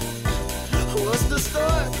me. What's the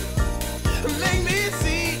story? Make me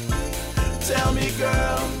see. Tell me,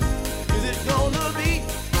 girl, is it gonna be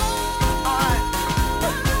alright?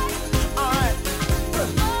 Alright.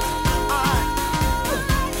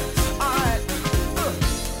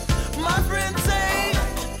 My friends say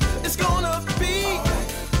it's gonna be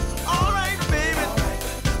alright, baby,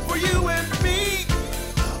 for you and me.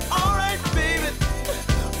 Alright, baby,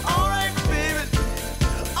 alright, baby,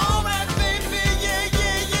 alright, baby, yeah,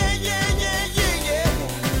 yeah, yeah, yeah, yeah, yeah, yeah.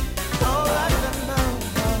 Alright now,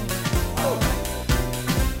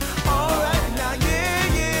 alright now,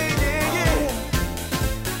 yeah, yeah, yeah, yeah.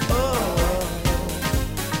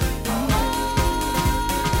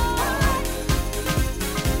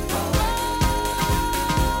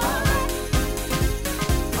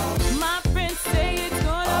 My friends say it's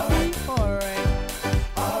gonna be alright.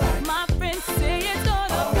 My friends say it's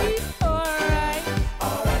gonna be alright.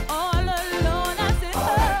 All alone I sit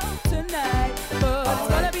home tonight, but it's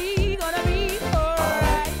gonna be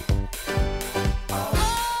alright.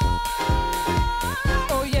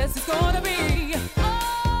 Oh yes, it's gonna be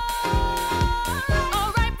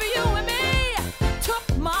alright for you and me. Took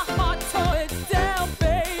my heart, tore it down,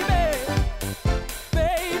 baby.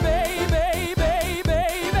 Baby, baby, baby,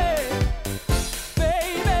 baby.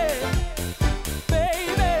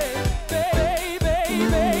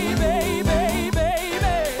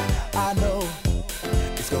 I know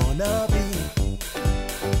it's gonna be.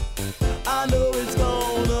 I know it's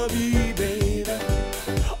gonna be, baby.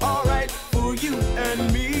 Alright for you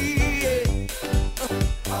and me. Yeah.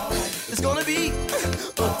 It's gonna be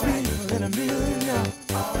a thrill in a million now.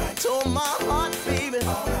 Tore my heart, baby.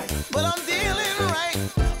 But I'm dealing right.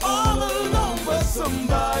 All alone, but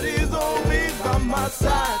somebody's always by my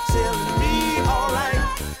side telling me alright.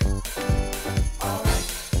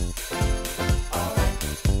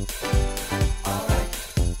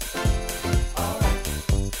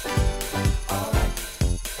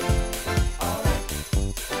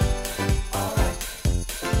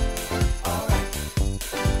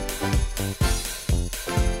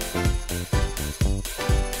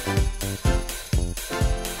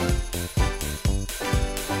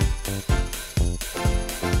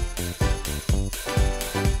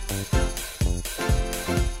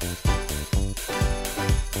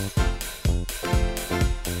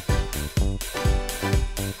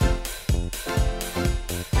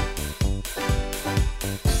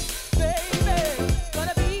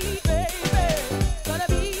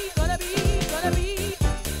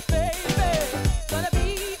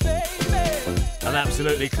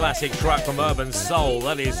 Absolutely classic track from Urban Soul.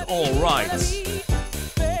 That is All Right.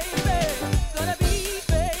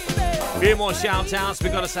 Few more shout outs.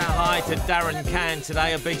 We've got to say hi to Darren Can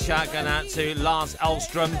today. A big shout going out to Lars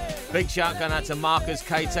Elstrom. Big shout going out to Marcus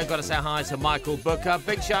Cater. Got to say hi to Michael Booker.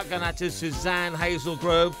 Big shout going out to Suzanne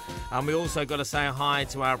Hazelgrove. And we also got to say hi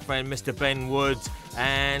to our friend Mr. Ben Woods.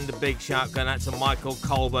 And a big shout going out to Michael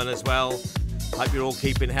Colburn as well. Hope you're all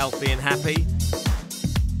keeping healthy and happy.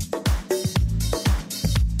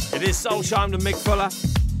 It is SoulShyne with Mick Fuller.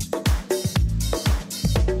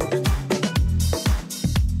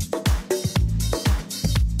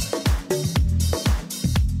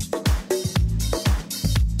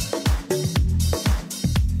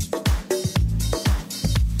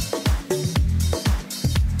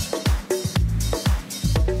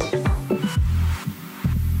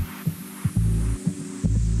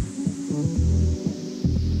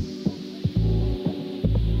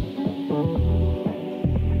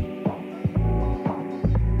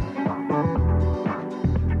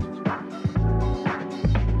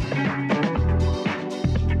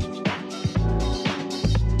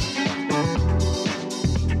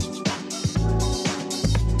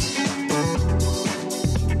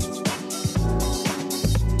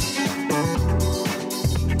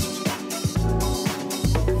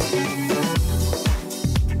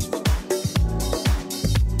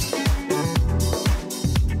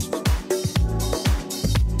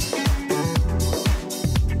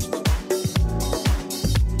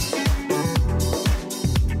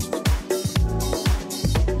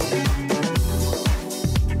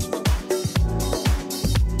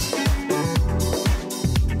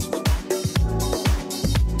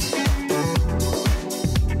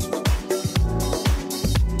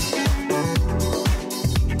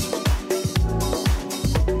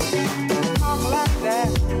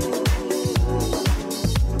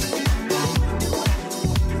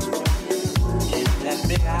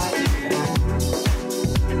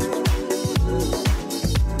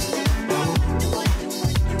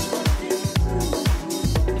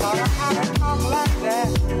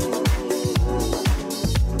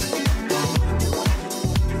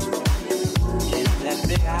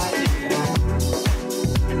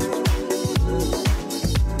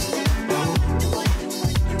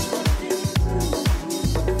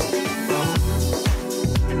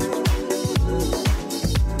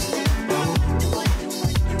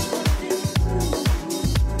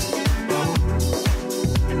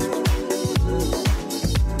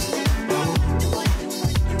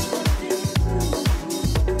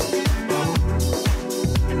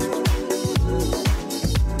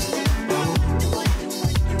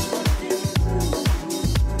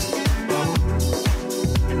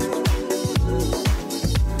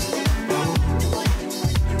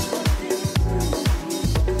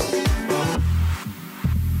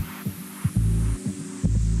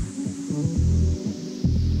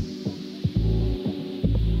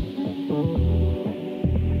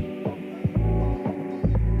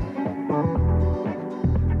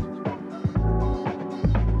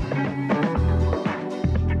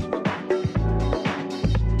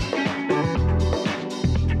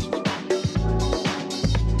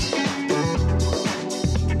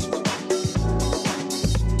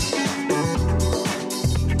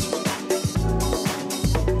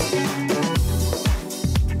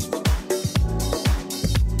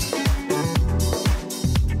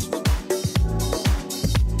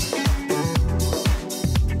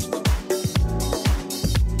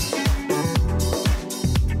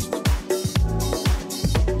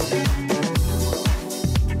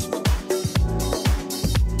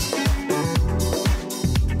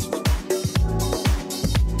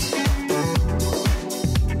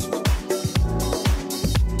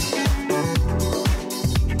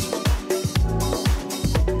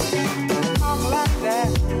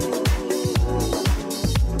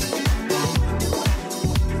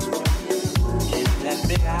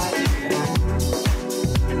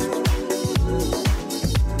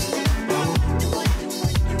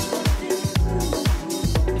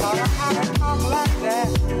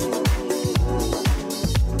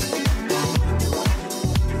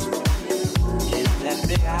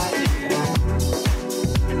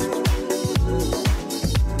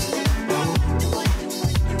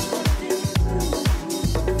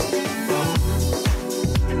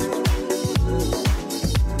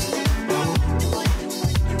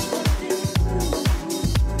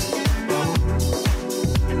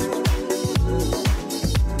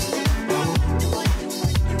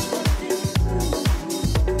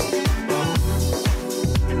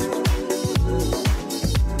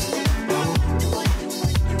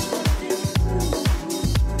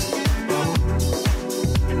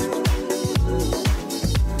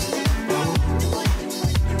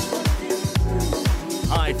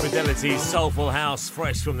 quality soulful house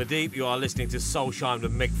fresh from the deep. You are listening to SoulShyne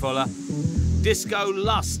with Mick Fuller. Disco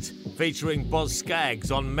Lust featuring Boz Scaggs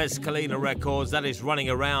on Mescalina Records. That is running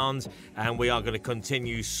around, and we are going to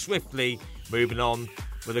continue swiftly moving on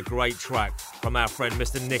with a great track from our friend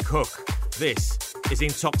Mr. Nick Hook. This is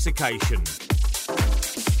Intoxication.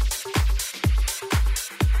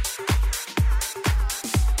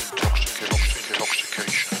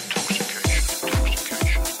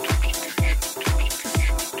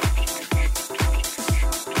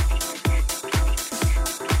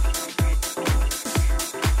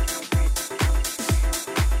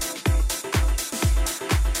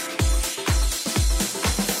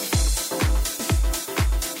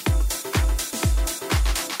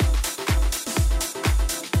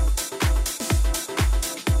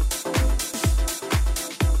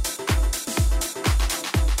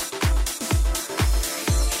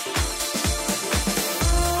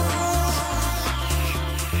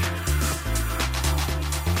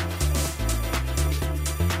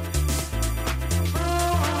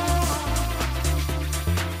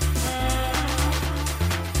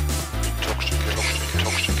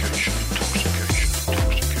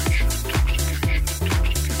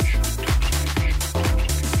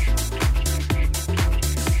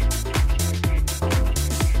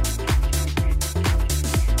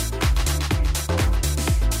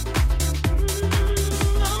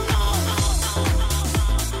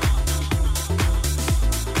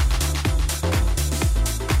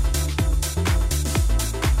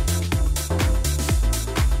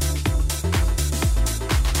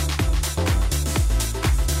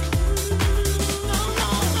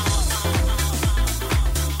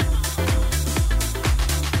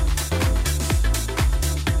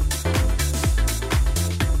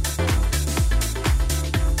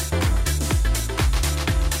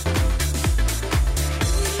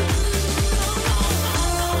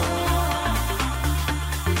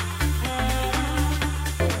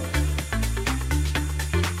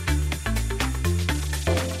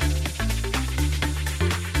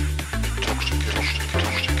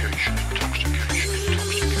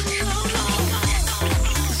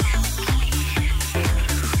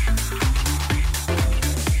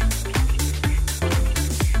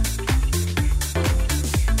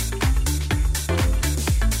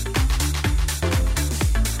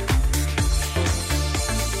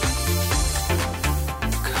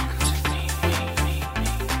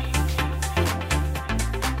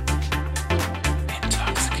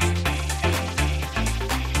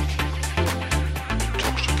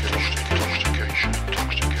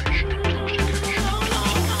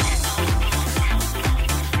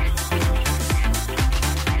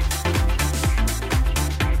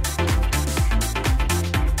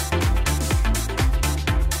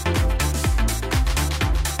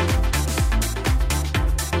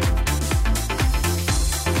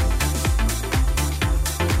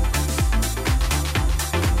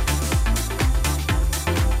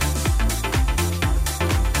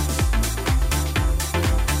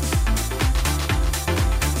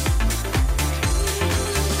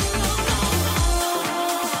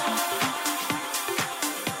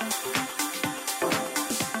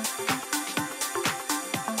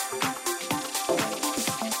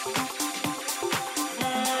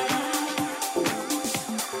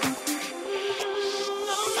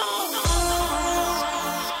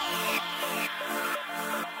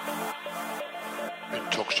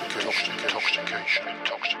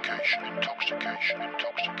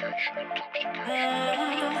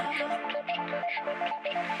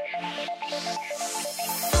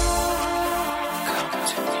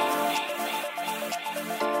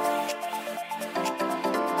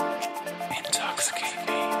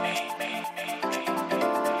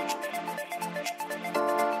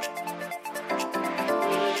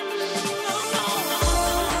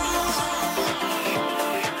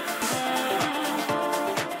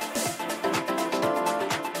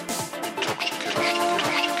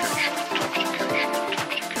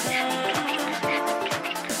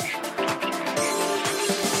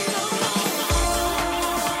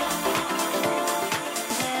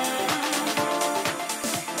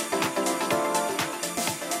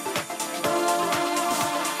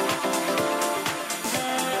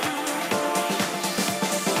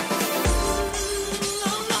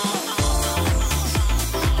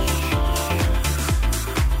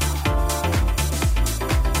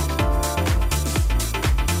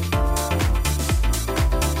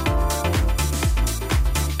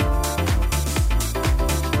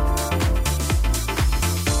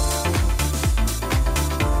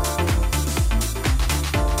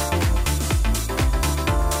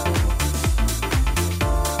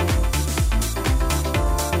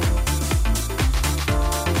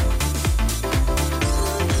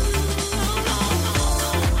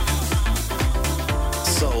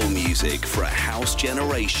 music for a house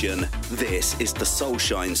generation. This is the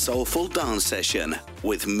SoulShyne Soulful Dance Session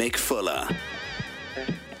with Mick Fuller.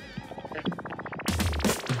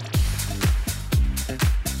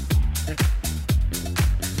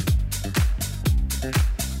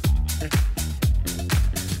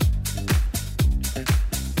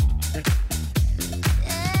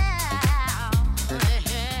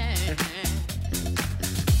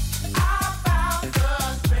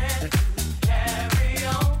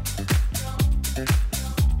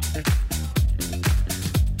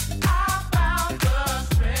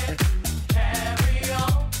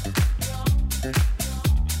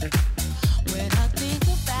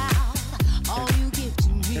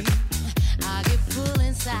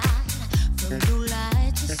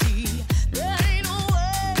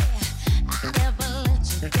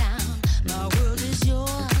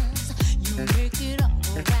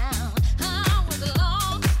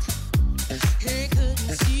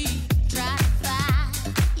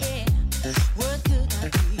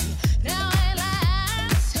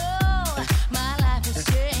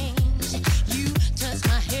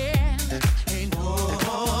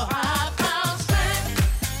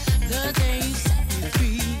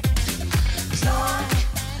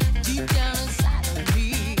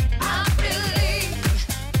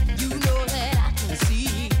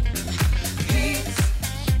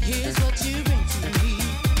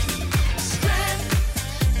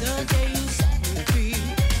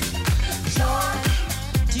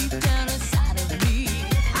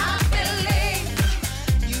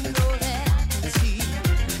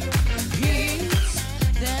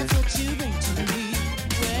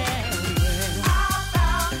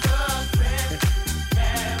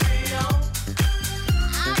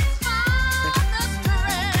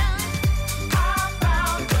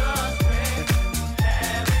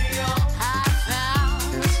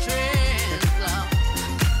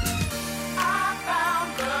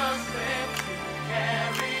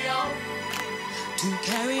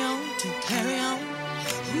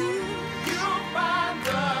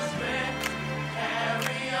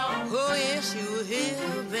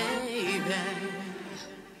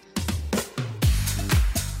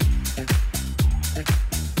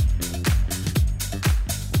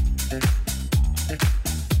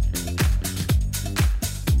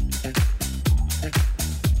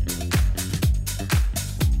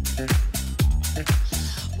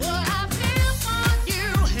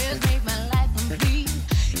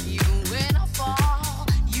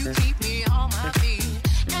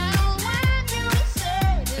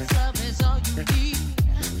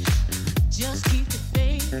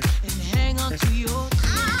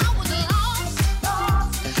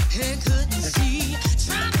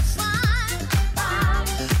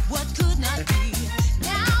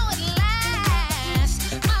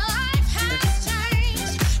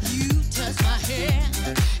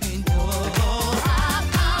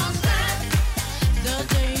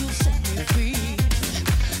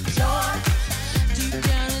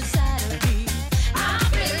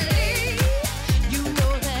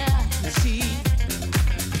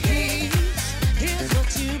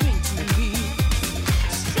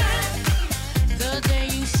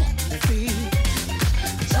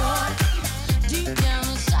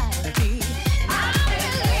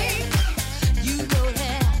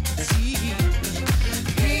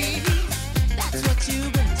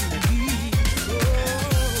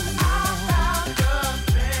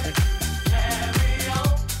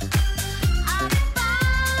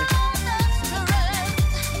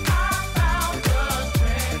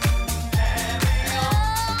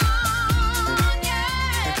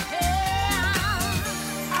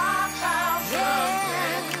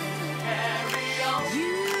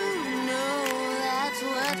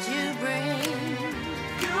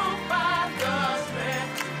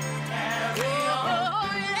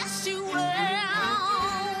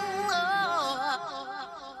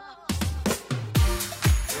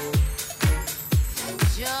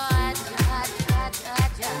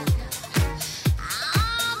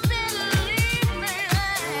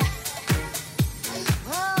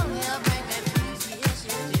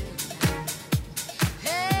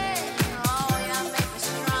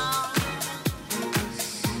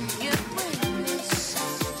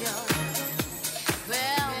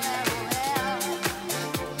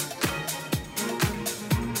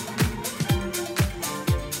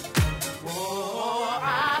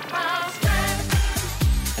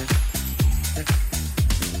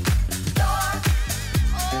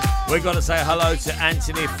 We've got to say hello to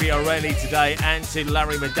Anthony Fiorelli today and to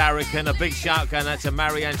Larry Madarican. A big shout going out to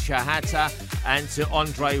Marianne Shahata and to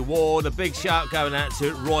Andre Ward. A big shout going out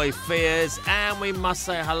to Roy Fears, and we must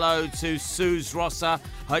say hello to Suze Rosser.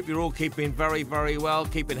 Hope you're all keeping very, very well,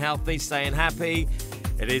 keeping healthy, staying happy.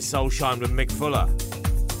 It is SoulShyne with Mick Fuller.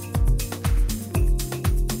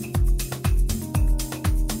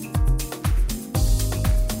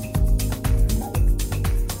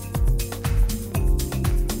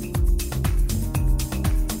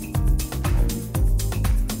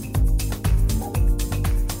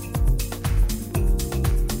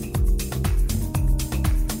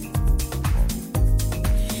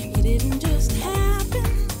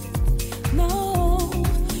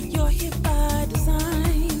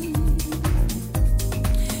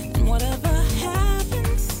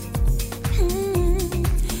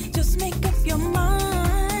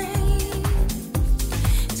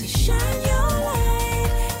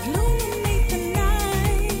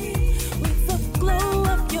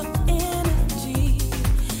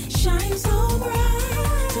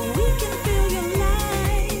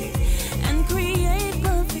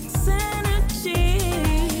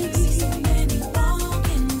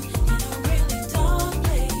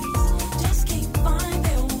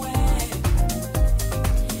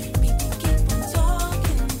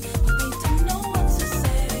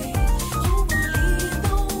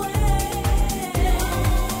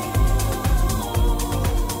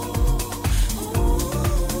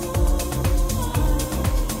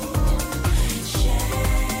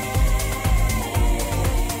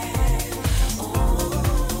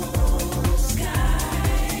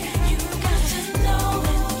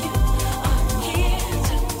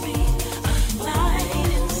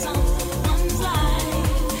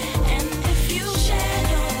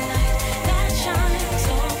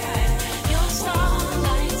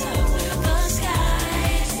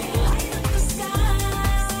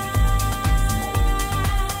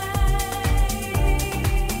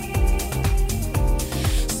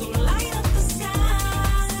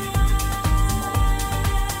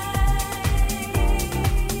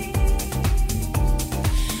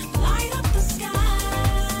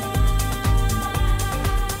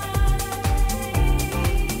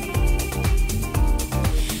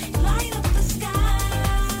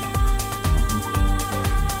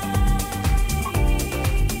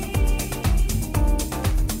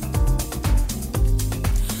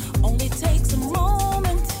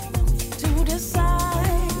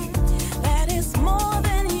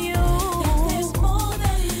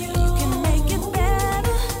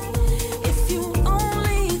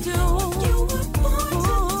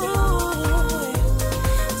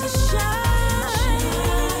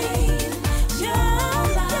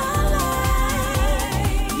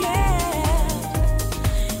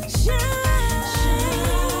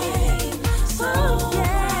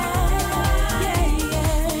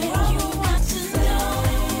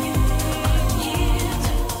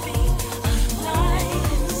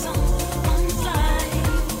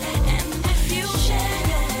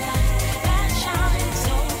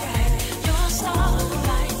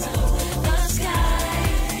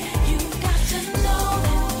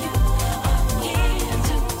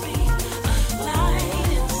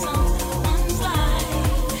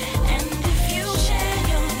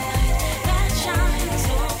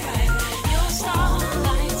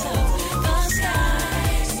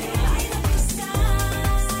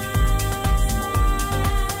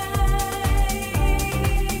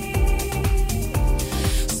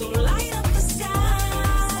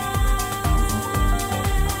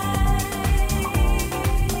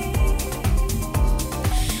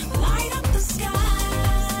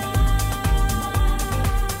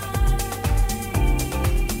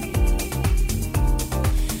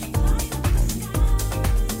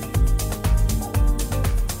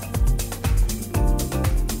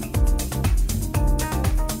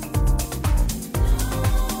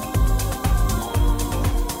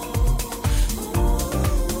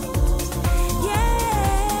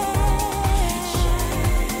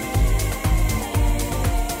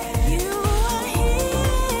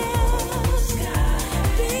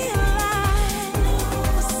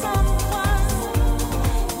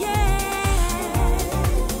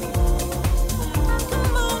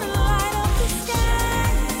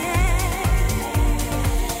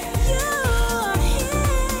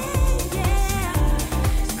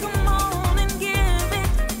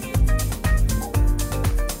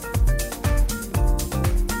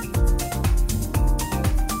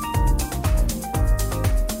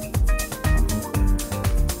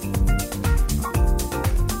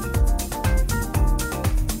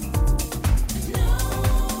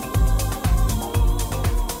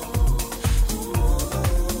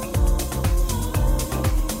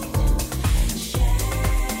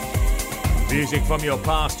 music from your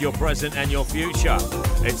past, your present and your future.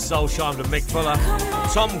 It's SoulShyne with Mick Fuller.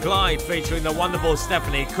 Tom Glide featuring the wonderful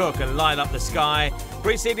Stephanie Cook and Light Up the Sky.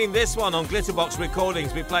 Preceding this one on Glitterbox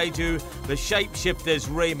Recordings, we played you the Shapeshifters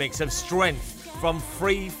remix of Strength from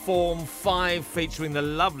Freeform 5 featuring the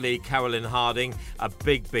lovely Carolyn Harding. A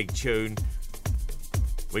big, big tune.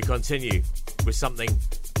 We continue with something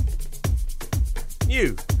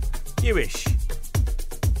newish.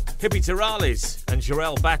 Hippie Terrales and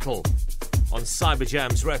Jarrell Battle on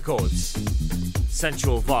Cyberjams Records.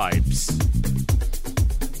 Sensual Vibes.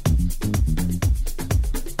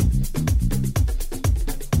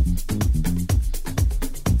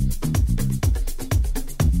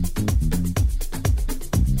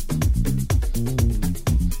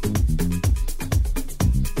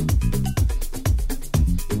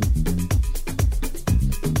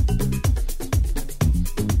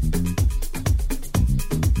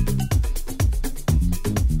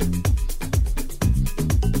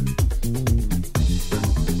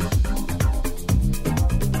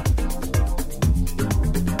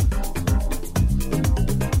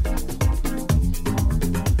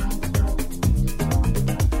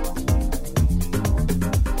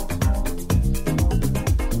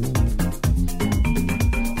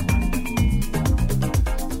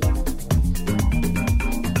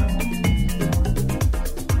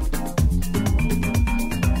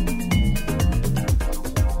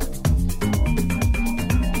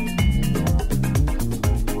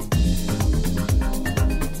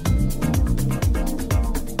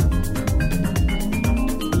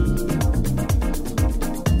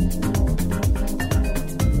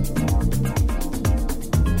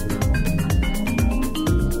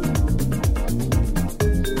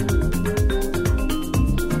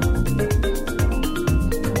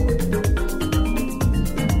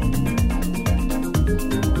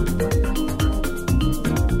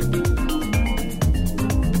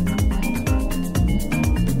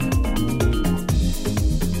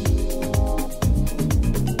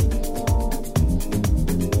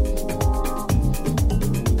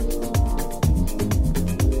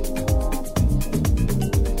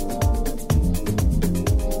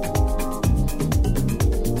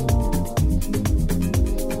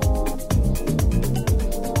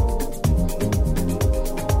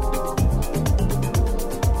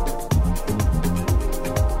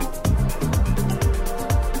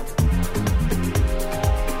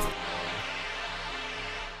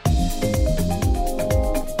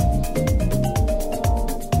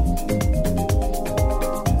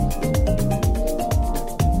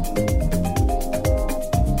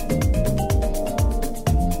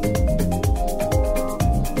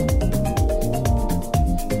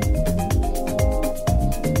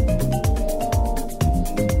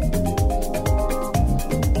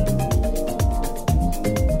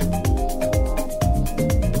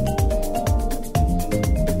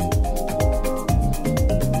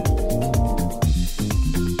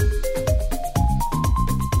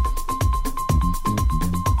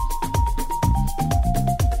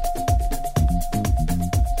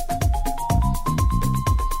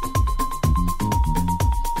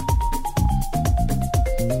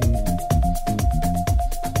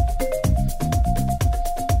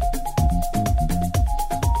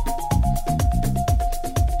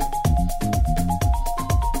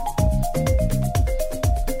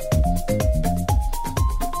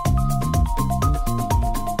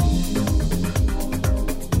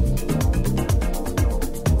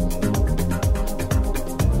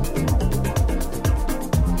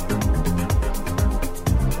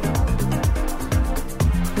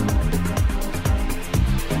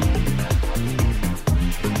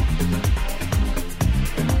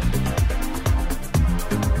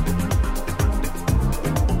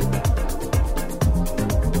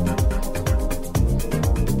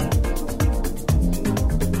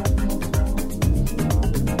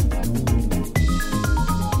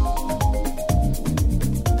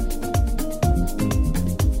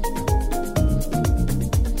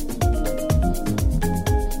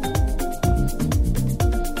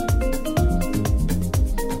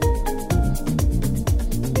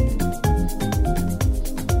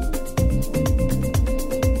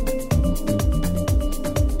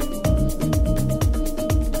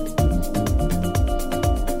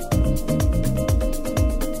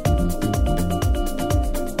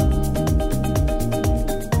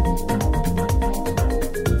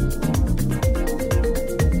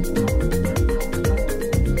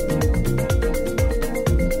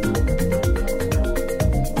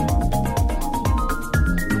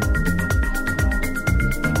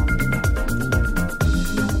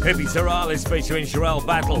 Hippie Terrales featuring Jarrell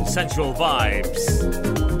Battle, Sensual Vibes.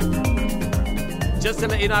 Just to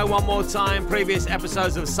let you know one more time, previous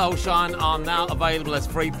episodes of SoulShyne are now available as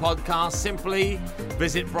free podcasts. Simply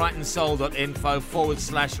visit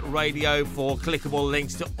brightonsol.info/radio for clickable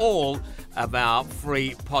links to all of our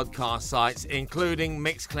free podcast sites, including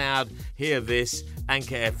Mixcloud, Hear This,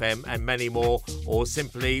 Anchor FM, and many more. Or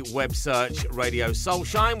simply web search Radio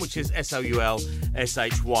SoulShyne, which is SoulShyne.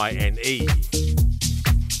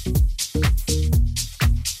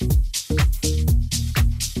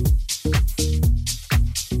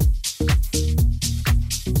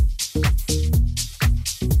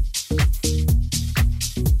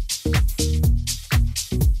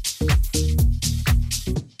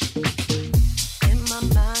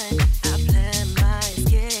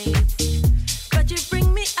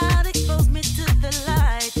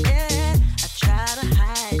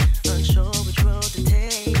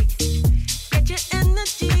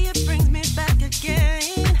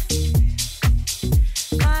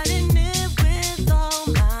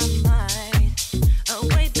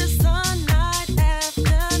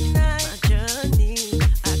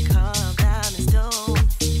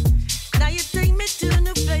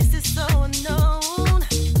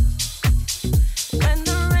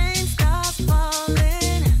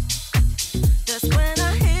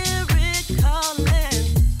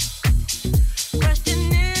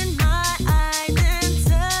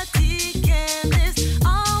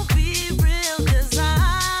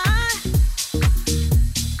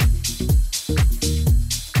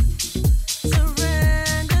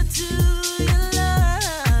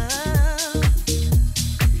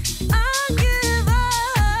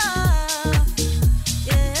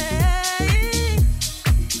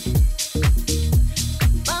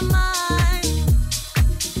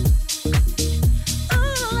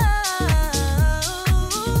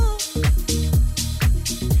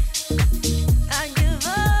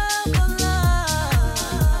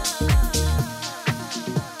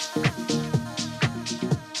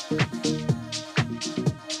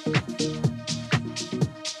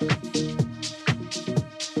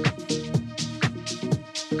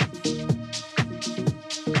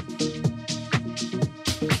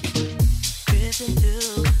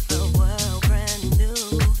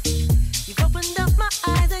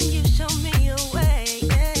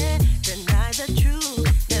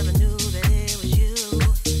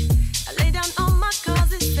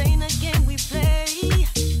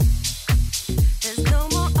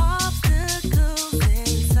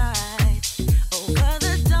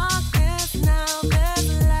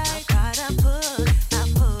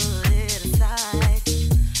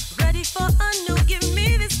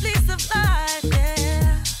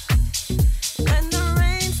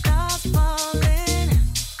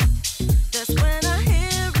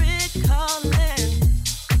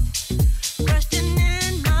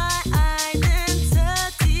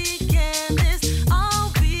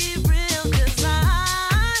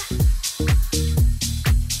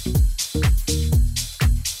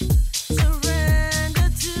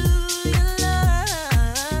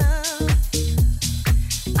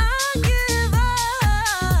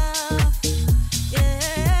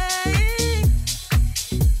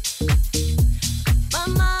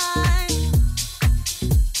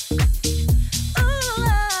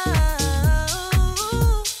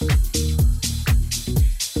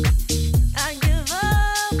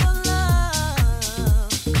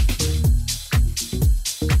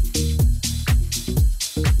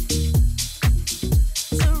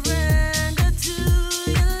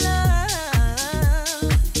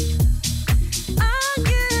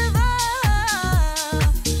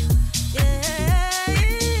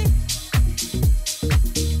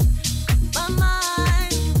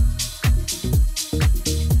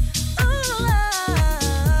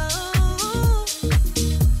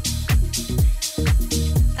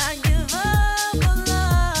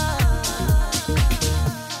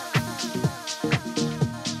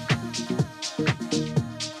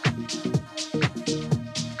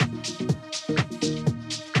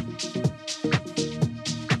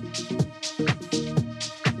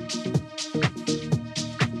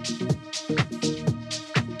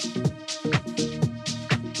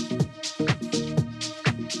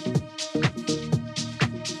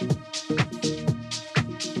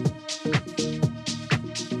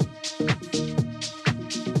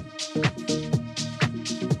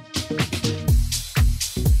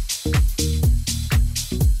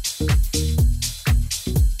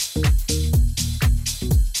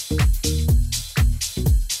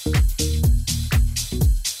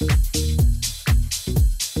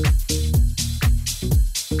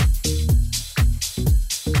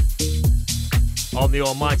 on the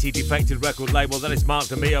almighty Defected record label. That is Mark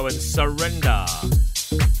DeMeo and Surrender.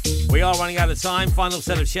 We are running out of time. Final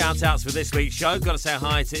set of shout-outs for this week's show. Got to say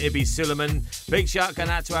hi to Ibby Suleiman. Big shout going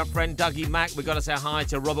out to our friend Dougie Mack. We've got to say hi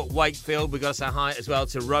to Robert Wakefield. We've got to say hi as well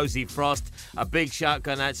to Rosie Frost. A big shout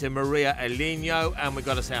going out to Maria Elino. And we've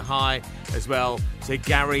got to say hi as well to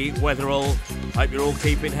Gary Weatherall. Hope you're all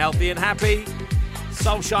keeping healthy and happy.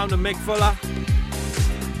 SoulShyne and Mick Fuller.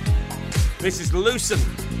 This is Loosen.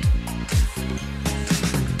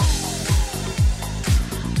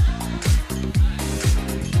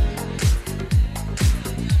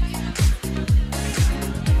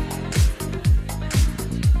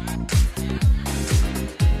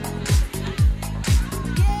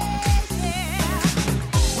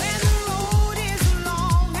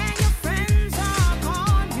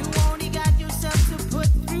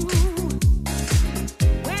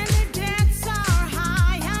 When the debts are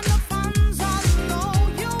high and the funds are low,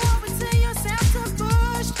 you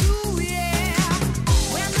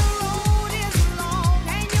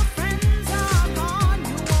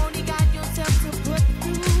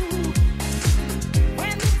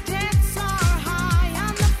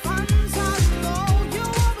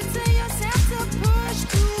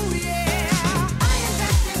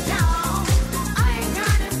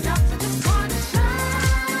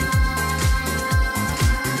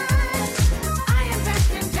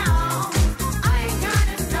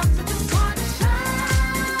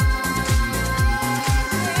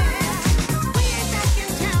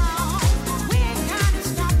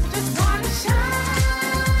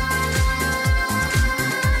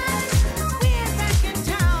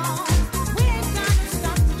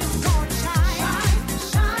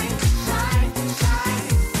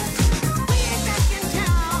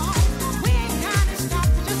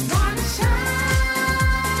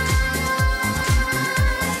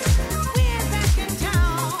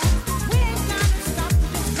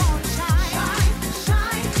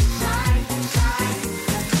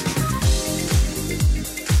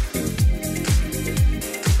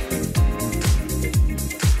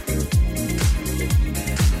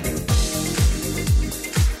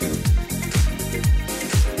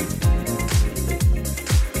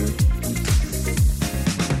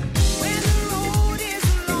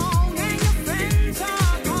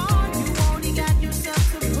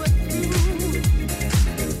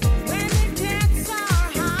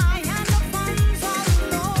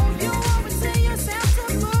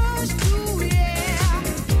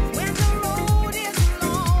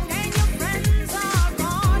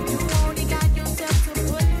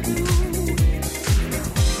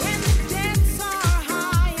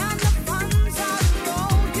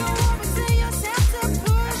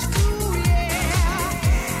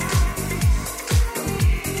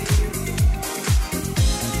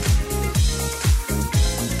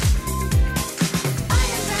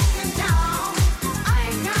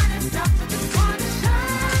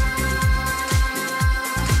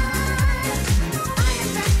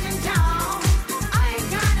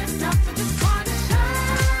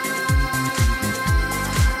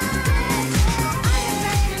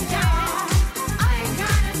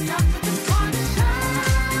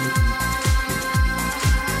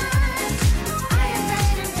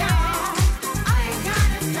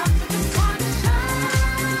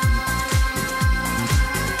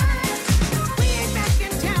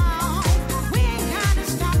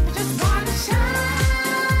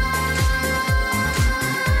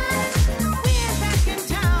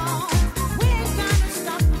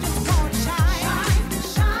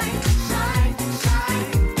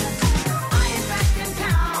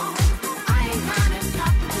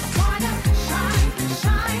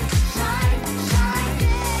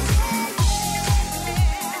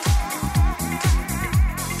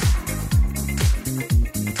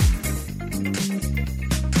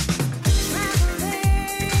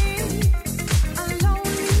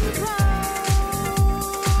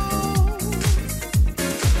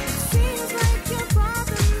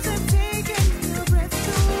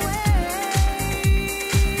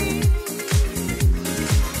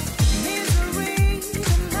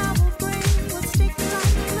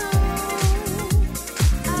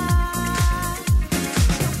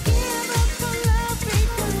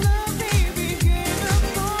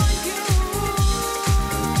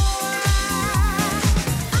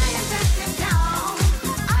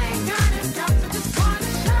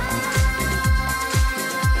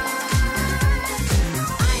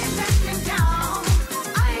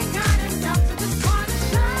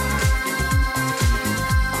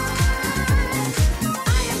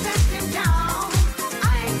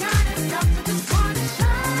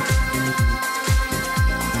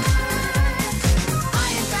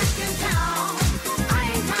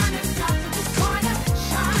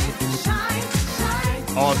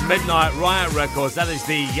Midnight Riot Records. That is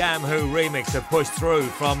the Yamhoo remix of Push Through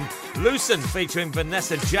from Lucen featuring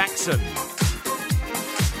Vanessa Jackson.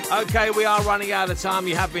 Okay, we are running out of time.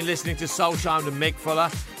 You have been listening to SoulShyne with Mick Fuller.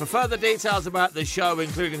 For further details about the show,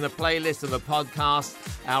 including the playlist and the podcast,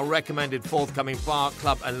 our recommended forthcoming bar,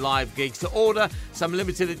 club and live gigs, to order some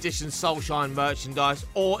limited edition SoulShyne merchandise,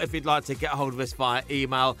 or if you'd like to get hold of us via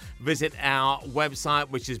email, visit our website,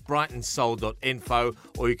 which is brightonsoul.info,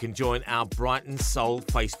 or you can join our Brighton Soul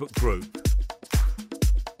Facebook group.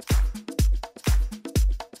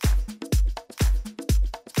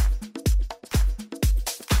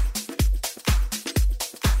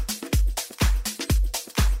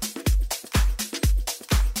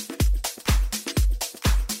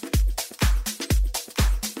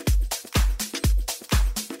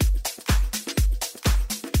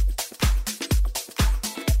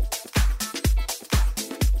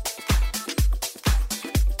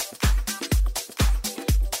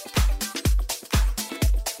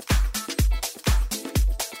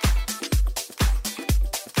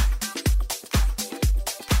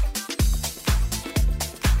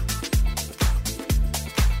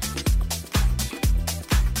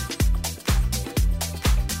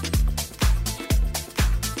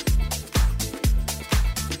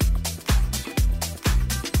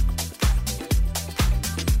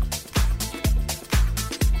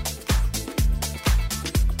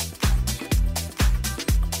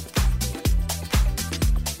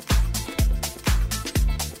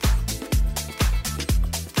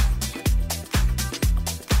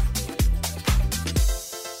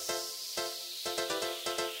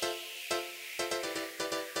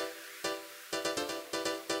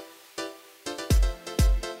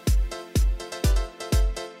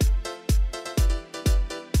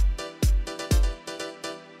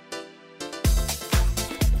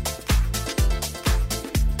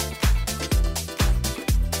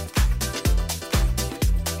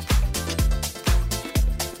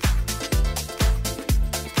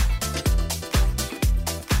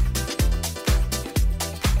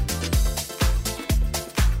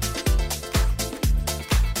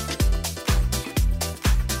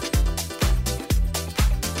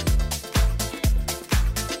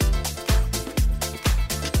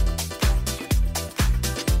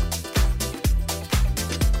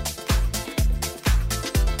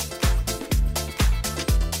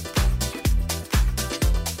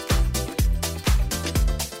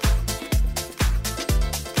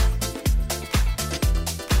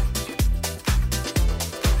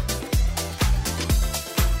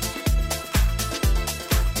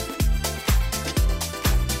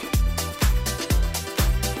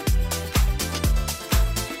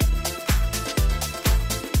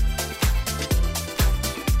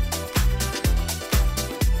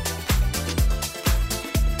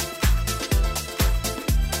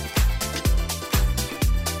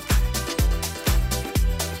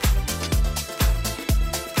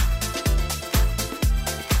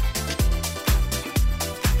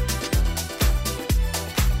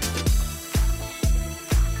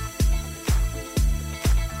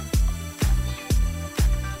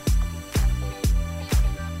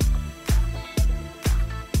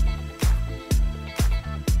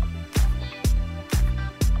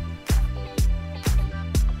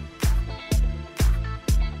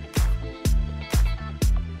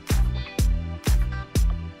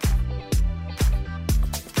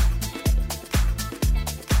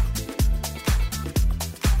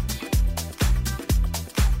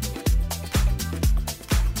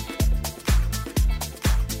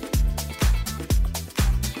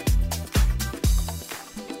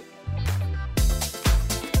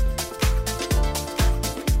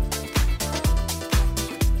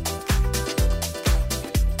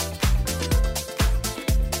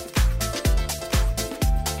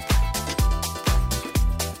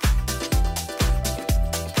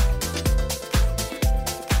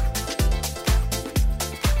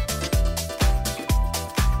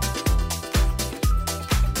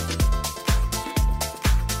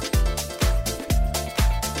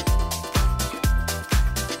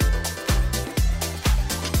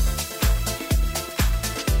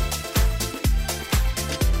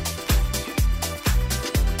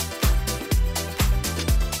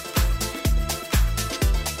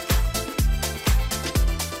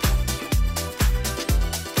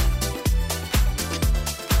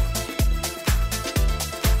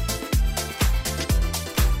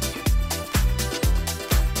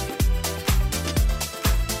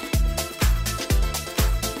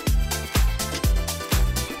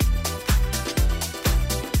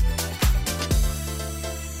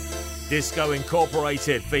 Disco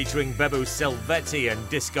Incorporated featuring Bebu Silvetti and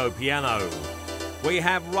Disco Piano. We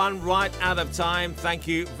have run right out of time. Thank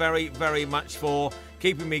you very, very much for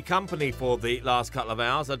keeping me company for the last couple of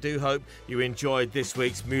hours. I do hope you enjoyed this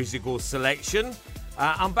week's musical selection.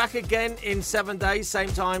 I'm back again in 7 days, same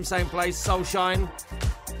time, same place, SoulShyne.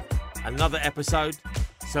 Another episode,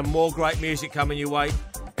 some more great music coming your way.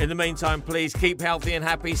 In the meantime, please keep healthy and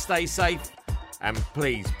happy, stay safe, and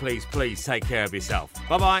please, please, please take care of yourself.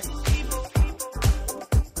 Bye-bye.